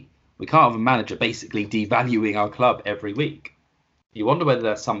elite, we can't have a manager basically devaluing our club every week. You wonder whether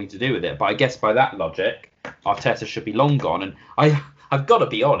that's something to do with it. But I guess by that logic, Arteta should be long gone. And I've got to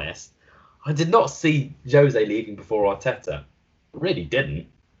be honest, I did not see Jose leaving before Arteta. I really didn't.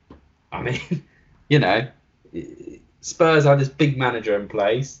 I mean, you know, Spurs had this big manager in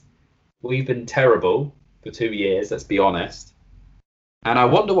place. We've been terrible for 2 years, let's be honest. And I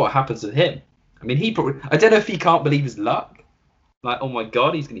wonder what happens with him. I mean, I don't know if he can't believe his luck. Like, oh my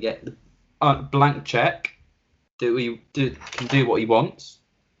God, he's going to get a blank check, can do what he wants.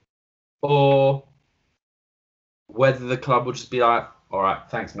 Or whether the club will just be like, all right,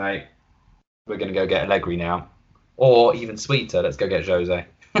 thanks, mate. We're going to go get Allegri now. Or even sweeter, let's go get Jose.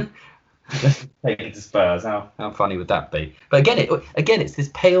 Take it to Spurs. How funny would that be? But again, it's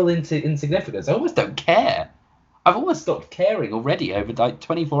this pale insignificance. I almost don't care. I've almost stopped caring already over like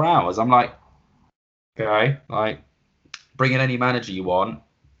 24 hours. I'm like, okay, like, bring in any manager you want.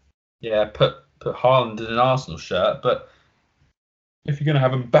 Yeah, put Haaland in an Arsenal shirt, but if you're going to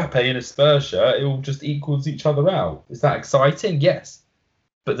have Mbappe in a Spurs shirt, it all just equals each other out. Is that exciting? Yes.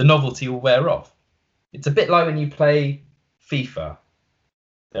 But the novelty will wear off. It's a bit like when you play FIFA.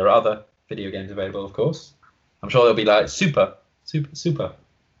 There are other video games available, of course. I'm sure there'll be like super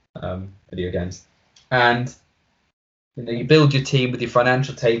video games. And you know, you build your team with your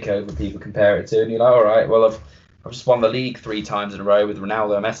financial takeover, people compare it to, and you're like, all right, well, I've just won the league 3 times in a row with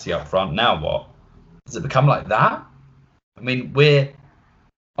Ronaldo and Messi up front. Now what? Does it become like that? I mean, we're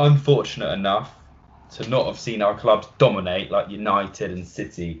unfortunate enough to not have seen our clubs dominate like United and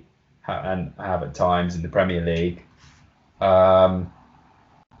City have at times in the Premier League.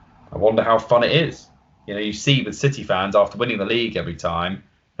 I wonder how fun it is. You know, you see with City fans after winning the league every time,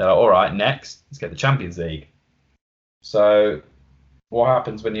 they're like, all right, next, let's get the Champions League. So what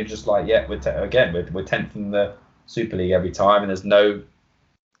happens when you're just like, yeah, we're 10th in the Super League every time and there's no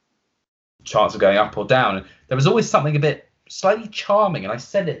chance of going up or down? There was always something a bit slightly charming, and I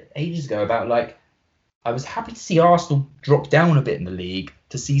said it ages ago about, like, I was happy to see Arsenal drop down a bit in the league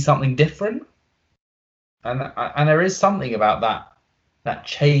to see something different. And there is something about that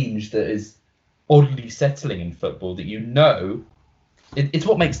change that is oddly settling in football, that it's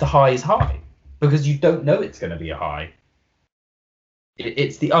what makes the highs high, because you don't know it's going to be a high.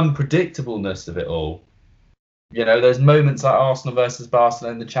 It's the unpredictableness of it all. You know, there's moments like Arsenal versus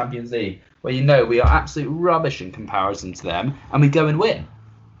Barcelona in the Champions League where you know we are absolute rubbish in comparison to them, and we go and win.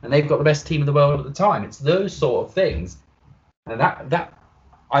 And they've got the best team in the world at the time. It's those sort of things. And that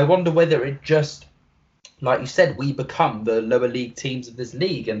I wonder whether it just, like you said, we become the lower league teams of this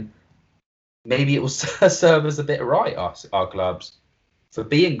league, and maybe it will serve us a bit right, our clubs, for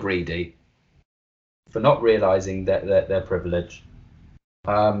being greedy, for not realising their privilege.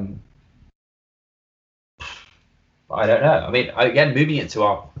 I don't know. I mean, again, moving it to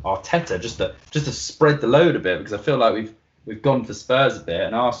our Arteta, just to spread the load a bit, because I feel like we've gone for Spurs a bit,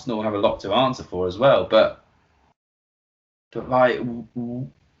 and Arsenal have a lot to answer for as well. But like,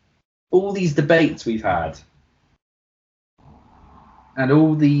 all these debates we've had, and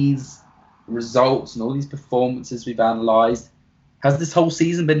all these results and all these performances we've analysed, has this whole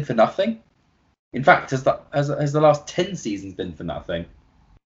season been for nothing? In fact, has the last 10 seasons been for nothing?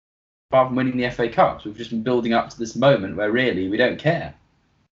 Apart from winning the FA Cups, we've just been building up to this moment where really we don't care.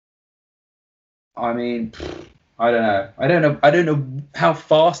 I mean, I don't know how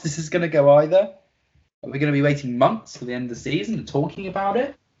fast this is going to go either. Are we going to be waiting months for the end of the season and talking about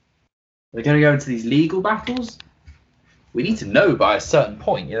it? They're going to go into these legal battles. We need to know by a certain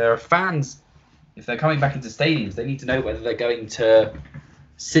point. There are fans, if they're coming back into stadiums, they need to know whether they're going to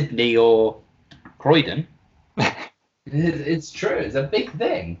Sydney or Croydon. It's true. It's a big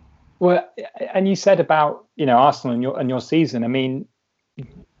thing. Well, and you said about Arsenal and your season. I mean,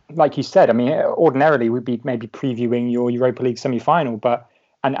 like you said, I mean, ordinarily we'd be maybe previewing your Europa League semi-final, but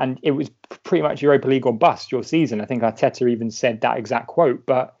and it was pretty much Europa League or bust your season. I think Arteta even said that exact quote.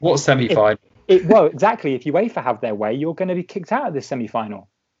 But what semi-final? Well, exactly. If UEFA have their way, you're going to be kicked out of this semi-final.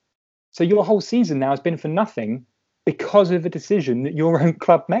 So your whole season now has been for nothing because of a decision that your own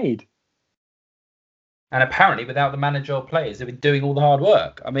club made. And apparently, without the manager or players, they've been doing all the hard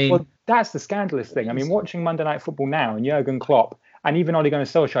work. I mean, well, that's the scandalous thing. I mean, watching Monday Night Football now and Jurgen Klopp and even Ole Gunnar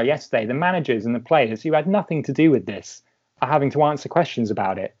Solskjaer yesterday, the managers and the players who had nothing to do with this are having to answer questions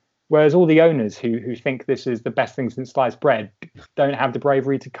about it. Whereas all the owners who think this is the best thing since sliced bread don't have the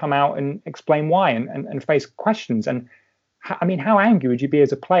bravery to come out and explain why and face questions. And I mean, how angry would you be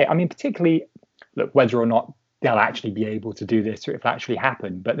as a player? I mean, particularly, look, whether or not they'll actually be able to do this or if it actually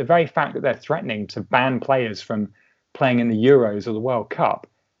happened. But the very fact that they're threatening to ban players from playing in the Euros or the World Cup,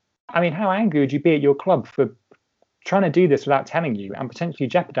 I mean, how angry would you be at your club for trying to do this without telling you and potentially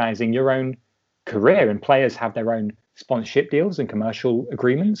jeopardizing your own career? And players have their own sponsorship deals and commercial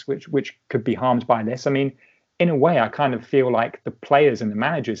agreements, which could be harmed by this. I mean, in a way, I kind of feel like the players and the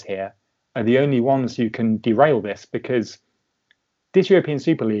managers here are the only ones who can derail this, because this European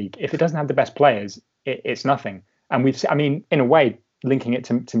Super League, if it doesn't have the best players, it's nothing. And I mean, in a way, linking it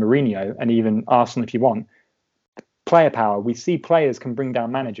to Mourinho and even Arsenal, if you want, player power. We see players can bring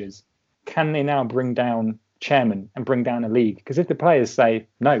down managers. Can they now bring down chairmen and bring down a league? Because if the players say,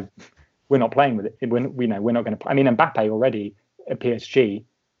 no, we're not playing with it, we're not going to play. I mean, Mbappe already at PSG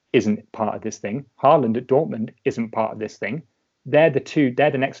isn't part of this thing. Haaland at Dortmund isn't part of this thing. They're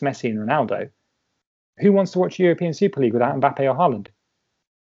the next Messi and Ronaldo. Who wants to watch European Super League without Mbappe or Haaland?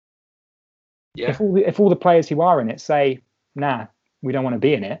 Yeah. If all the players who are in it say, nah, we don't want to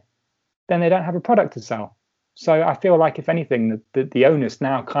be in it, then they don't have a product to sell. So I feel like, if anything, the onus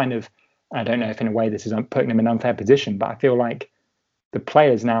now kind of, I don't know if in a way this is putting them in an unfair position, but I feel like the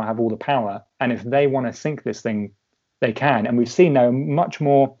players now have all the power. And if they want to sink this thing, they can. And we've seen now a much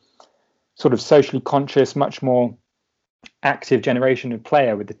more sort of socially conscious, much more active generation of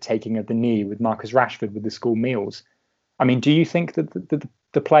player with the taking of the knee, with Marcus Rashford, with the school meals. I mean, do you think that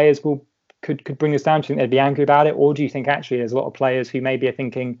the players could bring this down? Do you think they'd be angry about it? Or do you think actually there's a lot of players who maybe are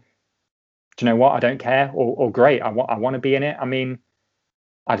thinking, do you know what, I don't care, or great, I want to be in it? I mean,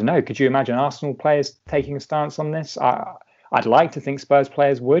 I don't know. Could you imagine Arsenal players taking a stance on this? I'd like to think Spurs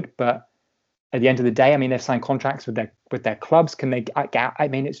players would, but at the end of the day, I mean, they've signed contracts with their clubs. Can they get out? I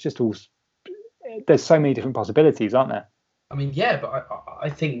mean, it's just all, there's so many different possibilities, aren't there? I mean, yeah, but I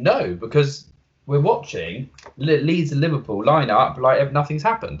think no, because we're watching Leeds and Liverpool line up like nothing's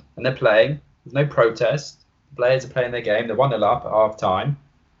happened, and they're playing. There's no protest. The players are playing their game. They're 1-0 up at half time.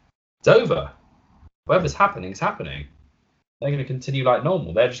 It's over. Whatever's happening is happening. They're going to continue like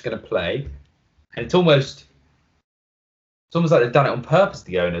normal. They're just going to play, and it's almost like they've done it on purpose.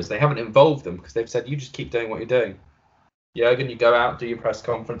 The owners, they haven't involved them because they've said, you just keep doing what you're doing. Jurgen, you go out, do your press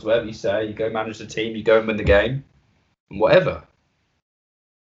conference, whatever you say. You go manage the team. You go and win the game. Whatever.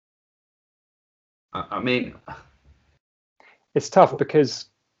 I mean, it's tough because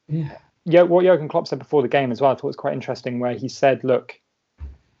what Jurgen Klopp said before the game as well, I thought was quite interesting, where he said, look,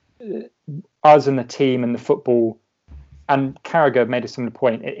 us and the team and the football, and Carragher made a similar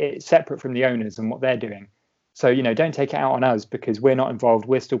point, it's separate from the owners and what they're doing. So, don't take it out on us because we're not involved.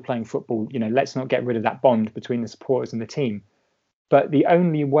 We're still playing football. Let's not get rid of that bond between the supporters and the team. But the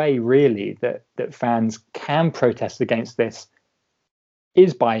only way really that fans can protest against this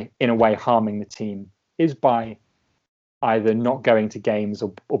is by, in a way, harming the team, is by either not going to games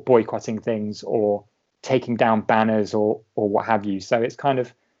or boycotting things or taking down banners or what have you. So it's kind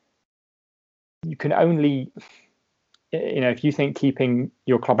of, you can only, if you think keeping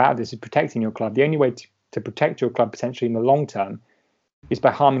your club out of this is protecting your club, the only way to protect your club potentially in the long term is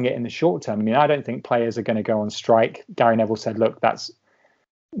by harming it in the short term. I mean, I don't think players are going to go on strike. Gary Neville said, look, that's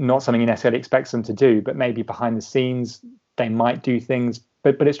not something he necessarily expects them to do, but maybe behind the scenes they might do things.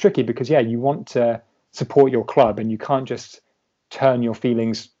 But it's tricky because, you want to support your club and you can't just turn your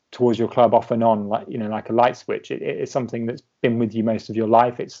feelings towards your club off and on like a light switch. It's something that's been with you most of your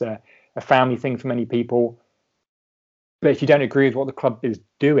life. It's a family thing for many people. But if you don't agree with what the club is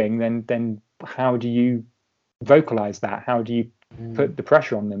doing, then how do you vocalize that? How do you put the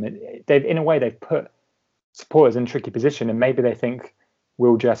pressure on them? They've put supporters in a tricky position, and maybe they think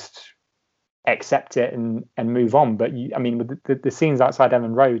we'll just accept it and move on. But I mean, with the scenes outside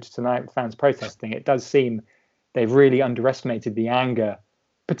Ellen Road tonight, with fans protesting, it does seem they've really underestimated the anger,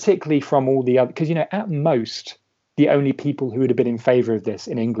 particularly from all the other. Because at most, the only people who would have been in favour of this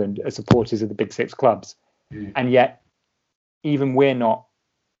in England are supporters of the Big Six clubs, and yet even we're not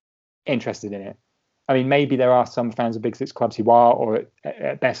interested in it. I mean, maybe there are some fans of Big Six clubs who are, or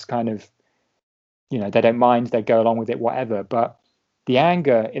at best, kind of, they don't mind, they go along with it, whatever. But the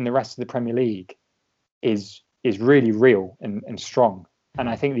anger in the rest of the Premier League is really real and strong. And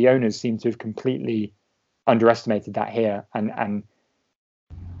I think the owners seem to have completely underestimated that here and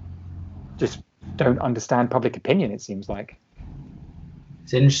just don't understand public opinion, it seems like.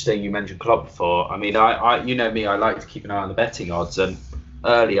 It's interesting you mentioned Klopp before. I mean, I you know me, I like to keep an eye on the betting odds, and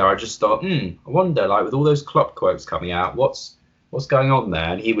earlier I just thought, I wonder, like, with all those Klopp quotes coming out, what's going on there?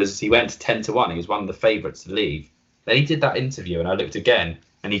 And he went to 10-1. He was one of the favourites to leave. Then he did that interview, and I looked again,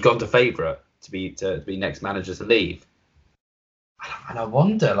 and he'd gone to favourite to be next manager to leave. And I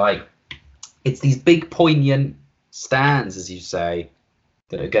wonder, like, it's these big poignant stands, as you say,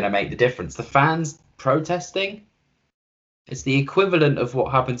 that are going to make the difference. The fans protesting, it's the equivalent of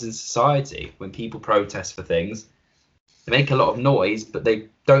what happens in society when people protest for things. They make a lot of noise, but they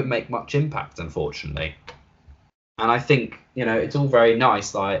don't make much impact, unfortunately. And I think, it's all very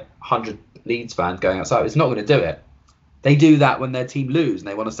nice, like 100 Leeds fans going outside. It's not going to do it. They do that when their team lose and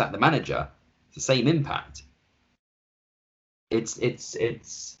they want to sack the manager. It's the same impact. It's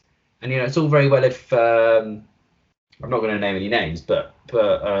and it's all very well if I'm not going to name any names, but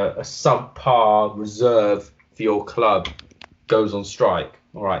a subpar reserve for your club goes on strike.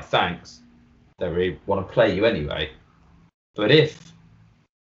 All right, thanks. They really want to play you anyway. But if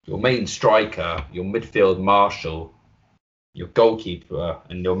your main striker, your midfield marshal, your goalkeeper,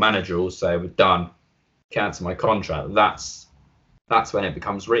 and your manager all say, we're done, cancel my contract, that's when it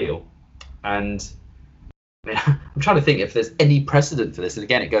becomes real. And I mean, I'm trying to think if there's any precedent for this. And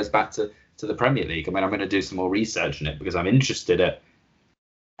again, it goes back to the Premier League. I mean, I'm going to do some more research on it because I'm interested at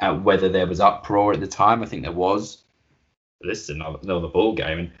whether there was uproar at the time. I think there was. But this is another ball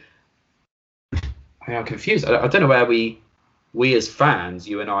game. And I mean, I'm confused. I don't know where we as fans,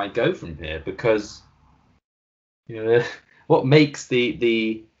 you and I, go from here, because what makes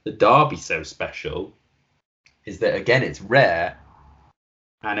the derby so special is that, again, it's rare,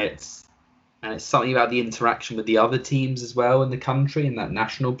 and it's something about the interaction with the other teams as well in the country and that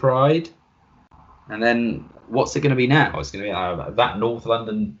national pride. And then what's it going to be now? It's going to be that North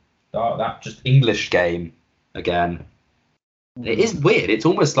London, that just English game again. And it is weird. It's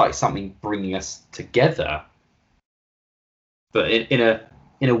almost like something bringing us together, but in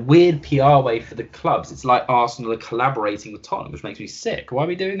a weird PR way for the clubs. It's like Arsenal are collaborating with Tottenham, which makes me sick. Why are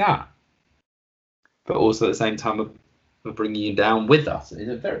we doing that? But also at the same time, we're bringing you down with us. It's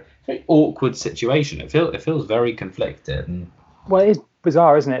a very, very awkward situation. It feels very conflicted. And well, it is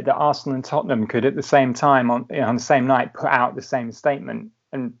bizarre, isn't it, that Arsenal and Tottenham could at the same time on the same night put out the same statement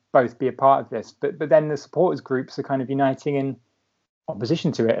and both be a part of this, but then the supporters groups are kind of uniting in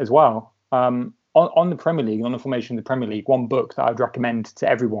opposition to it as well. On the Premier League, on the formation of the Premier League, one book that I'd recommend to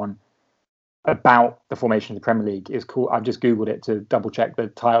everyone about the formation of the Premier League is called, I've just Googled it to double check the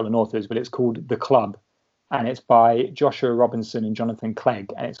title and authors, but it's called The Club, and it's by Joshua Robinson and Jonathan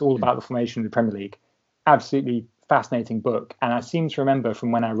Clegg, and it's all about the formation of the Premier League. Absolutely fascinating book. And I seem to remember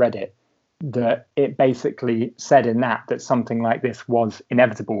from when I read it that it basically said in that something like this was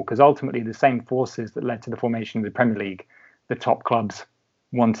inevitable, because ultimately the same forces that led to the formation of the Premier League, the top clubs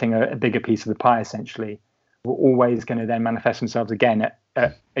wanting a bigger piece of the pie, essentially, were always going to then manifest themselves again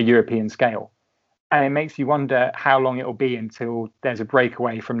at a European scale. And it makes you wonder how long it will be until there's a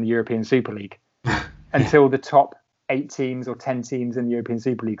breakaway from the European Super League, until the top 8 teams or 10 teams in the European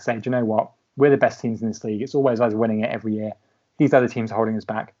Super League say, do you know what? We're the best teams in this league. It's always us winning it every year. These other teams are holding us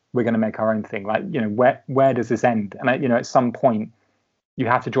back. We're going to make our own thing. Like, where does this end? And at some point, you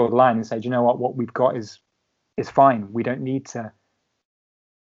have to draw the line and say, do you know what we've got is fine. We don't need to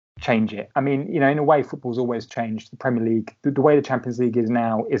change it. I mean, in a way, football's always changed. The Premier League, the way the Champions League is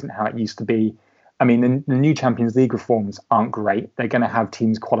now, isn't how it used to be. I mean, the new Champions League reforms aren't great. They're going to have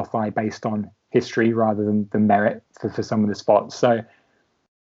teams qualify based on history rather than the merit for some of the spots. So,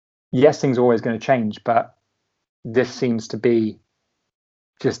 yes, things are always going to change, but this seems to be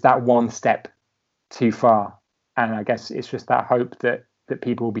just that one step too far. And I guess it's just that hope that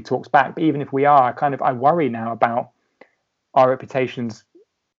people will be talked back. But even if we are, I worry now about our reputations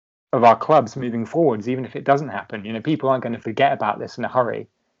of our clubs moving forwards, even if it doesn't happen. People aren't going to forget about this in a hurry.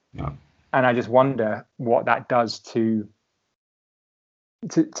 No. And I just wonder what that does to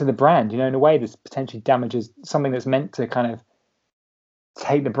the brand. In a way, this potentially damages something that's meant to kind of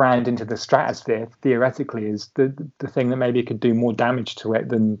take the brand into the stratosphere theoretically is the thing that maybe could do more damage to it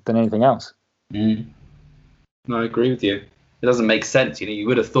than anything else. No, I agree with you. It doesn't make sense. You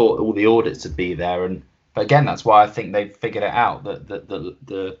would have thought all the audits would be there, but again, that's why I think they've figured it out that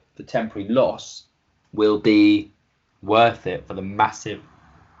the temporary loss will be worth it for the massive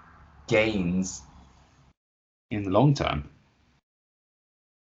gains in the long term.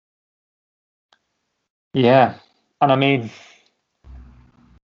 Yeah, and I mean,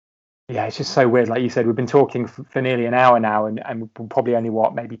 yeah, it's just so weird. Like you said, we've been talking for nearly an hour now, and we're probably only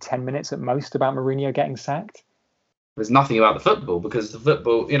maybe 10 minutes at most about Mourinho getting sacked. There's nothing about the football, because the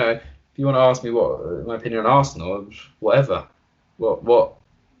football, if you want to ask me what my opinion on Arsenal, whatever, what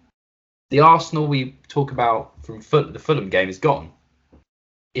the Arsenal we talk about from the Fulham game is gone.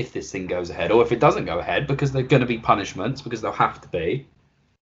 If this thing goes ahead, or if it doesn't go ahead, because there are going to be punishments, because they'll have to be,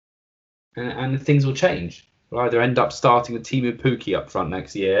 and things will change. We'll either end up starting with Timu Pukki up front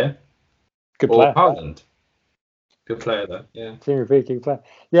next year, or Haaland. Good player though, yeah. Timu Pukki, good player.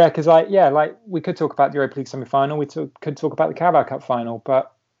 Yeah, because like we could talk about the Europa League semi-final, could talk about the Carabao Cup final,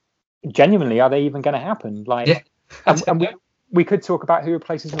 but genuinely, are they even going to happen? Like, yeah. and we could talk about who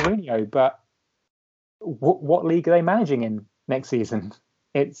replaces Mourinho, but what league are they managing in next season?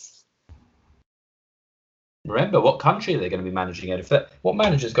 Remember, what country are they going to be managing in? What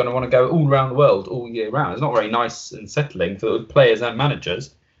manager is going to want to go all around the world all year round? It's not very nice and settling for the players and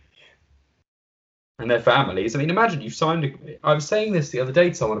managers and their families. I mean, imagine you've signed. I was saying this the other day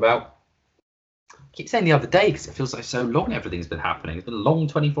to someone about. I keep saying the other day because it feels like so long everything's been happening. It's been a long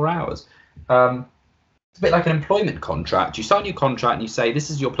 24 hours. It's a bit like an employment contract. You sign your contract and you say, this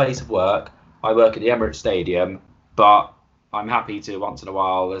is your place of work. I work at the Emirates Stadium, but I'm happy to, once in a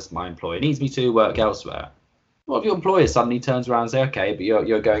while, as my employer needs me to, work elsewhere. What if your employer suddenly turns around and says, okay, but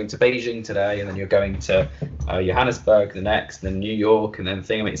you're going to Beijing today, and then you're going to Johannesburg the next, and then New York, and then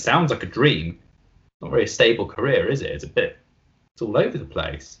thing. I mean, it sounds like a dream. Not very a stable career, is it? It's all over the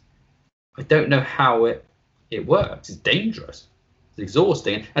place. I don't know how it works. It's dangerous. It's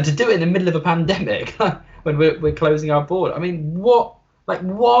exhausting. And to do it in the middle of a pandemic, when we're closing our border. I mean, what? Like,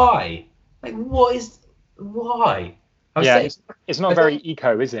 why? Like, why? It's not very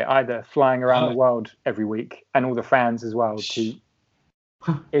eco, is it? Either flying around the world every week and all the fans as well.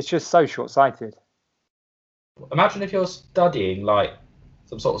 It's just so short-sighted. Imagine if you're studying like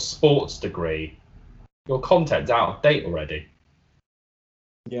some sort of sports degree, your content's out of date already.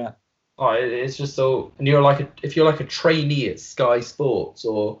 Yeah. Oh, it's just so. And if you're like a trainee at Sky Sports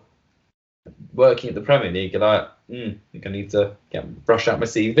or working at the Premier League, you're like, I think I need to brush out my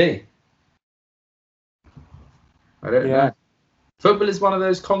CV. I don't know. Football is one of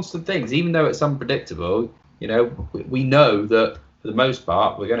those constant things, even though it's unpredictable. We know that for the most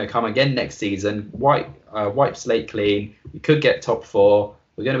part we're going to come again next season, wipe slate clean. We could get top 4.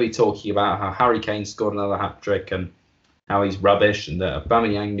 We're going to be talking about how Harry Kane scored another hat trick and how he's rubbish and that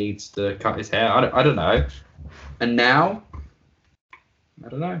Aubameyang needs to cut his hair. I don't know. And now, I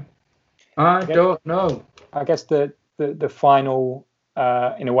don't know. I don't know. I guess the final,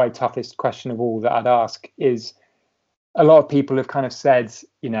 in a way, toughest question of all that I'd ask is, a lot of people have kind of said,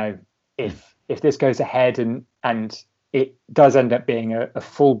 if this goes ahead and it does end up being a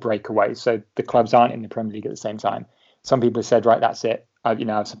full breakaway, so the clubs aren't in the Premier League at the same time, some people have said, right, that's it.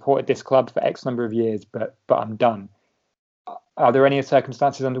 I've supported this club for X number of years, but I'm done. Are there any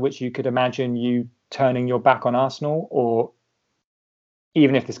circumstances under which you could imagine you turning your back on Arsenal, or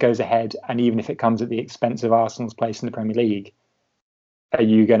even if this goes ahead and even if it comes at the expense of Arsenal's place in the Premier League, are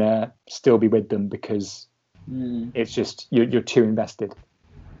you going to still be with them because it's just you're too invested?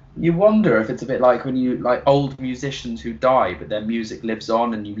 You wonder if it's a bit like when you like old musicians who die, but their music lives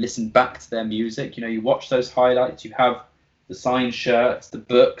on, and you listen back to their music. You watch those highlights, you have the signed shirts, the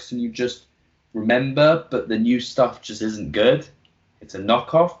books, and you just remember, but the new stuff just isn't good. It's a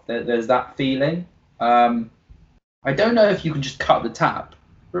knockoff. There's that feeling. I don't know if you can just cut the tap.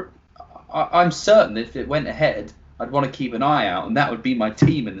 I'm certain if it went ahead, I'd want to keep an eye out, and that would be my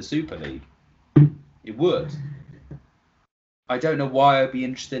team in the Super League. It would. I don't know why I'd be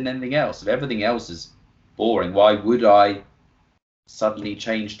interested in anything else. If everything else is boring, why would I suddenly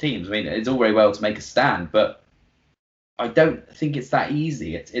change teams? I mean, it's all very well to make a stand, but I don't think it's that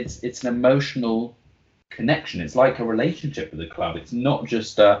easy. It's an emotional connection. It's like a relationship with the club. It's not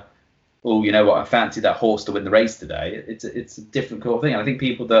just I fancy that horse to win the race today. It's a different kind of thing. And I think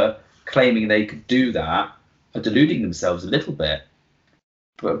people that are claiming they could do that are deluding themselves a little bit.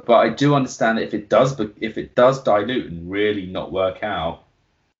 But I do understand that if it does dilute and really not work out,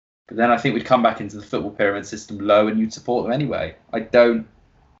 but then I think we'd come back into the football pyramid system low, and you'd support them anyway. I don't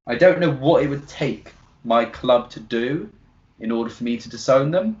know what it would take my club to do in order for me to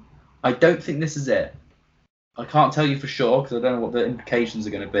disown them. I don't think this is it. I can't tell you for sure because I don't know what the implications are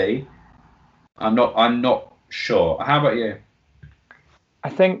going to be. I'm not sure. How about you? I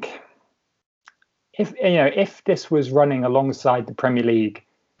think if this was running alongside the Premier League,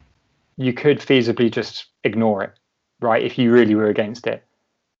 you could feasibly just ignore it, right? If you really were against it,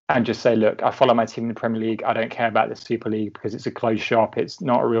 and just say, look, I follow my team in the Premier League. I don't care about the Super League because it's a closed shop. It's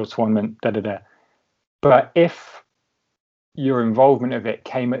not a real tournament. But if your involvement of it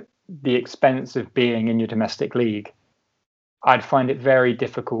came at the expense of being in your domestic league, I'd find it very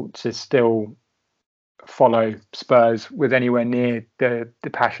difficult to still follow Spurs with anywhere near the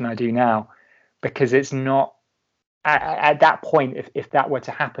passion I do now, because it's not at that point. If that were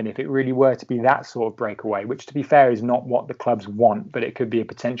to happen, if it really were to be that sort of breakaway, which to be fair is not what the clubs want, but it could be a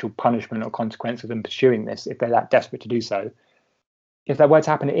potential punishment or consequence of them pursuing this if they're that desperate to do so. If that were to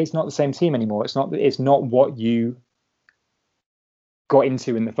happen, it's not the same team anymore. It's not what you got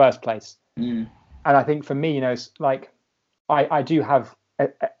into in the first place. And I think for me, it's like I do have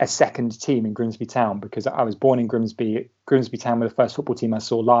a second team in Grimsby Town because I was born in Grimsby. Grimsby Town were the first football team I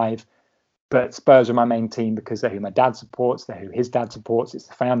saw live. But Spurs are my main team because they're who my dad supports, they're who his dad supports. It's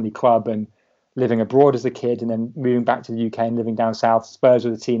the family club. And living abroad as a kid and then moving back to the UK and living down south, Spurs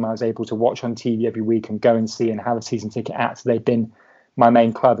were the team I was able to watch on TV every week and go and see and have a season ticket at. So they've been my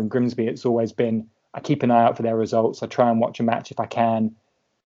main club. In Grimsby, it's always been, I keep an eye out for their results. I try and watch a match if I can.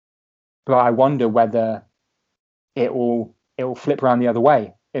 But I wonder whether it will flip around the other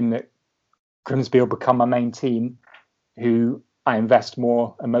way, in that Grimsby will become my main team who I invest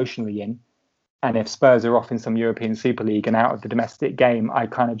more emotionally in. And if Spurs are off in some European Super League and out of the domestic game, I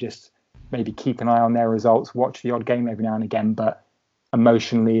kind of just maybe keep an eye on their results, watch the odd game every now and again. But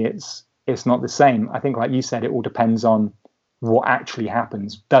emotionally, it's not the same. I think, like you said, it all depends on what actually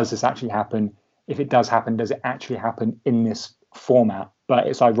happens. Does this actually happen? If it does happen, does it actually happen in this format? But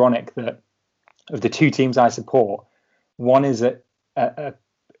it's ironic that of the two teams I support, one is a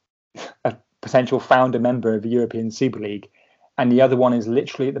potential founder member of the European Super League, and the other one is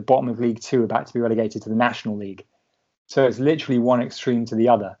literally at the bottom of League Two, about to be relegated to the National League. So it's literally one extreme to the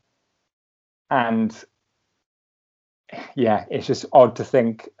other. And yeah, it's just odd to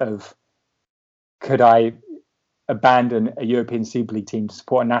think of, could I abandon a European Super League team to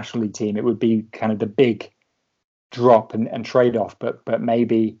support a National League team? It would be kind of the big drop and trade-off, but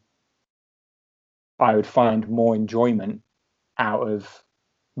maybe I would find more enjoyment out of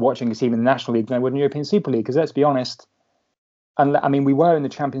watching a team in the National League than I would in the European Super League. Because let's be honest, and I mean, we were in the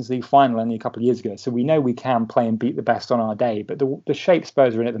Champions League final only a couple of years ago, so we know we can play and beat the best on our day. But the shape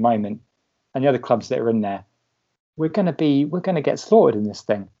Spurs are in at the moment, and the other clubs that are in there, we're going to get slaughtered in this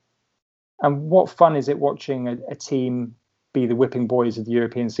thing. And what fun is it watching a team be the whipping boys of the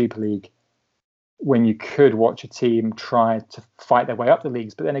European Super League when you could watch a team try to fight their way up the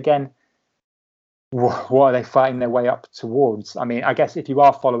leagues? But then again, what are they fighting their way up towards? I mean, I guess if you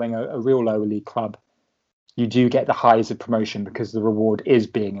are following a real lower league club, you do get the highs of promotion because the reward is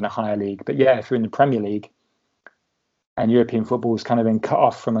being in a higher league. But yeah, if you're in the Premier League and European football has kind of been cut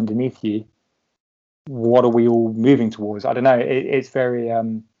off from underneath you, what are we all moving towards? I don't know. It's very,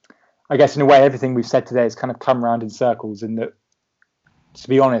 I guess in a way, everything we've said today has kind of come around in circles, and that, to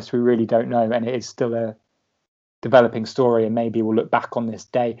be honest, we really don't know. And it is still a developing story, and maybe we'll look back on this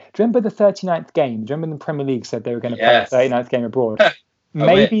day. Do you remember the 39th game? Do you remember the Premier League said they were going to play the 39th game abroad?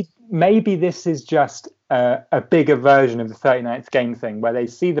 Maybe this is just a bigger version of the 39th game thing, where they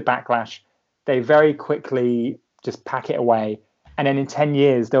see the backlash, they very quickly just pack it away, and then in 10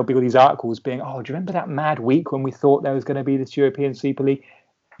 years there'll be all these articles being, oh, do you remember that mad week when we thought there was going to be this European Super League?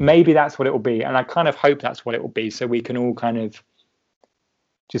 Maybe that's what it will be, and I kind of hope that's what it will be, so we can all kind of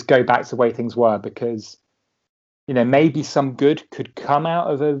just go back to the way things were, because maybe some good could come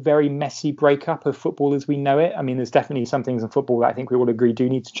out of a very messy breakup of football as we know it. I mean, there's definitely some things in football that I think we all agree do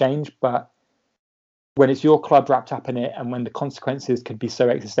need to change, but when it's your club wrapped up in it, and when the consequences could be so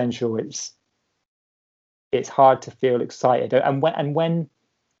existential, it's hard to feel excited. And when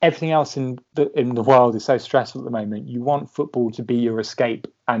everything else in the world is so stressful at the moment, you want football to be your escape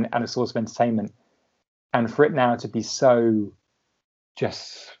and a source of entertainment. And for it now to be so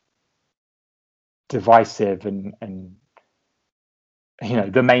just divisive and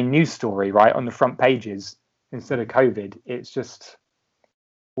the main news story right on the front pages instead of COVID, it's just,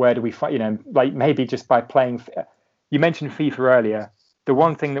 where do we fight? Like maybe just by playing. You mentioned FIFA earlier. The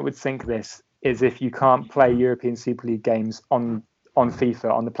one thing that would sink this is if you can't play European Super League games on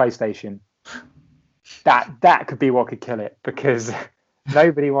FIFA on the PlayStation. That could be what could kill it, because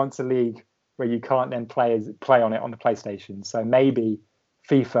nobody wants a league where you can't then play on it on the PlayStation. So maybe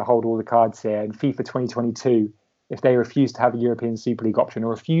FIFA hold all the cards here, and FIFA 2022 if they refuse to have a European Super League option or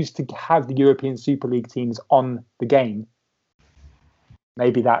refuse to have the European Super League teams on the game,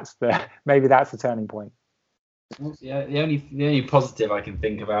 maybe that's the turning point. Yeah, the only positive I can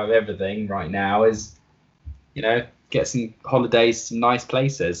think about everything right now is, get some holidays, some nice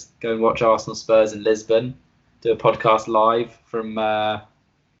places. Go and watch Arsenal Spurs in Lisbon. Do a podcast live from I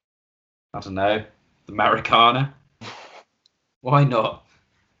don't know, the Maracana. Why not?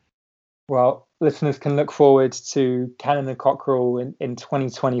 Well, listeners can look forward to Cannon and Cockerel in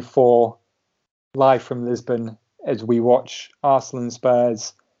 2024 live from Lisbon as we watch Arsenal and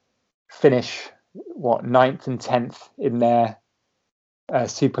Spurs finish 9th and 10th in their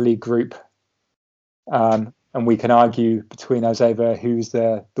Super League group, and we can argue between us over who's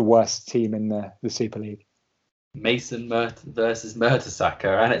the worst team in the Super League. Mason versus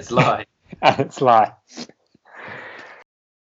Mertesacker, and it's live. And it's live.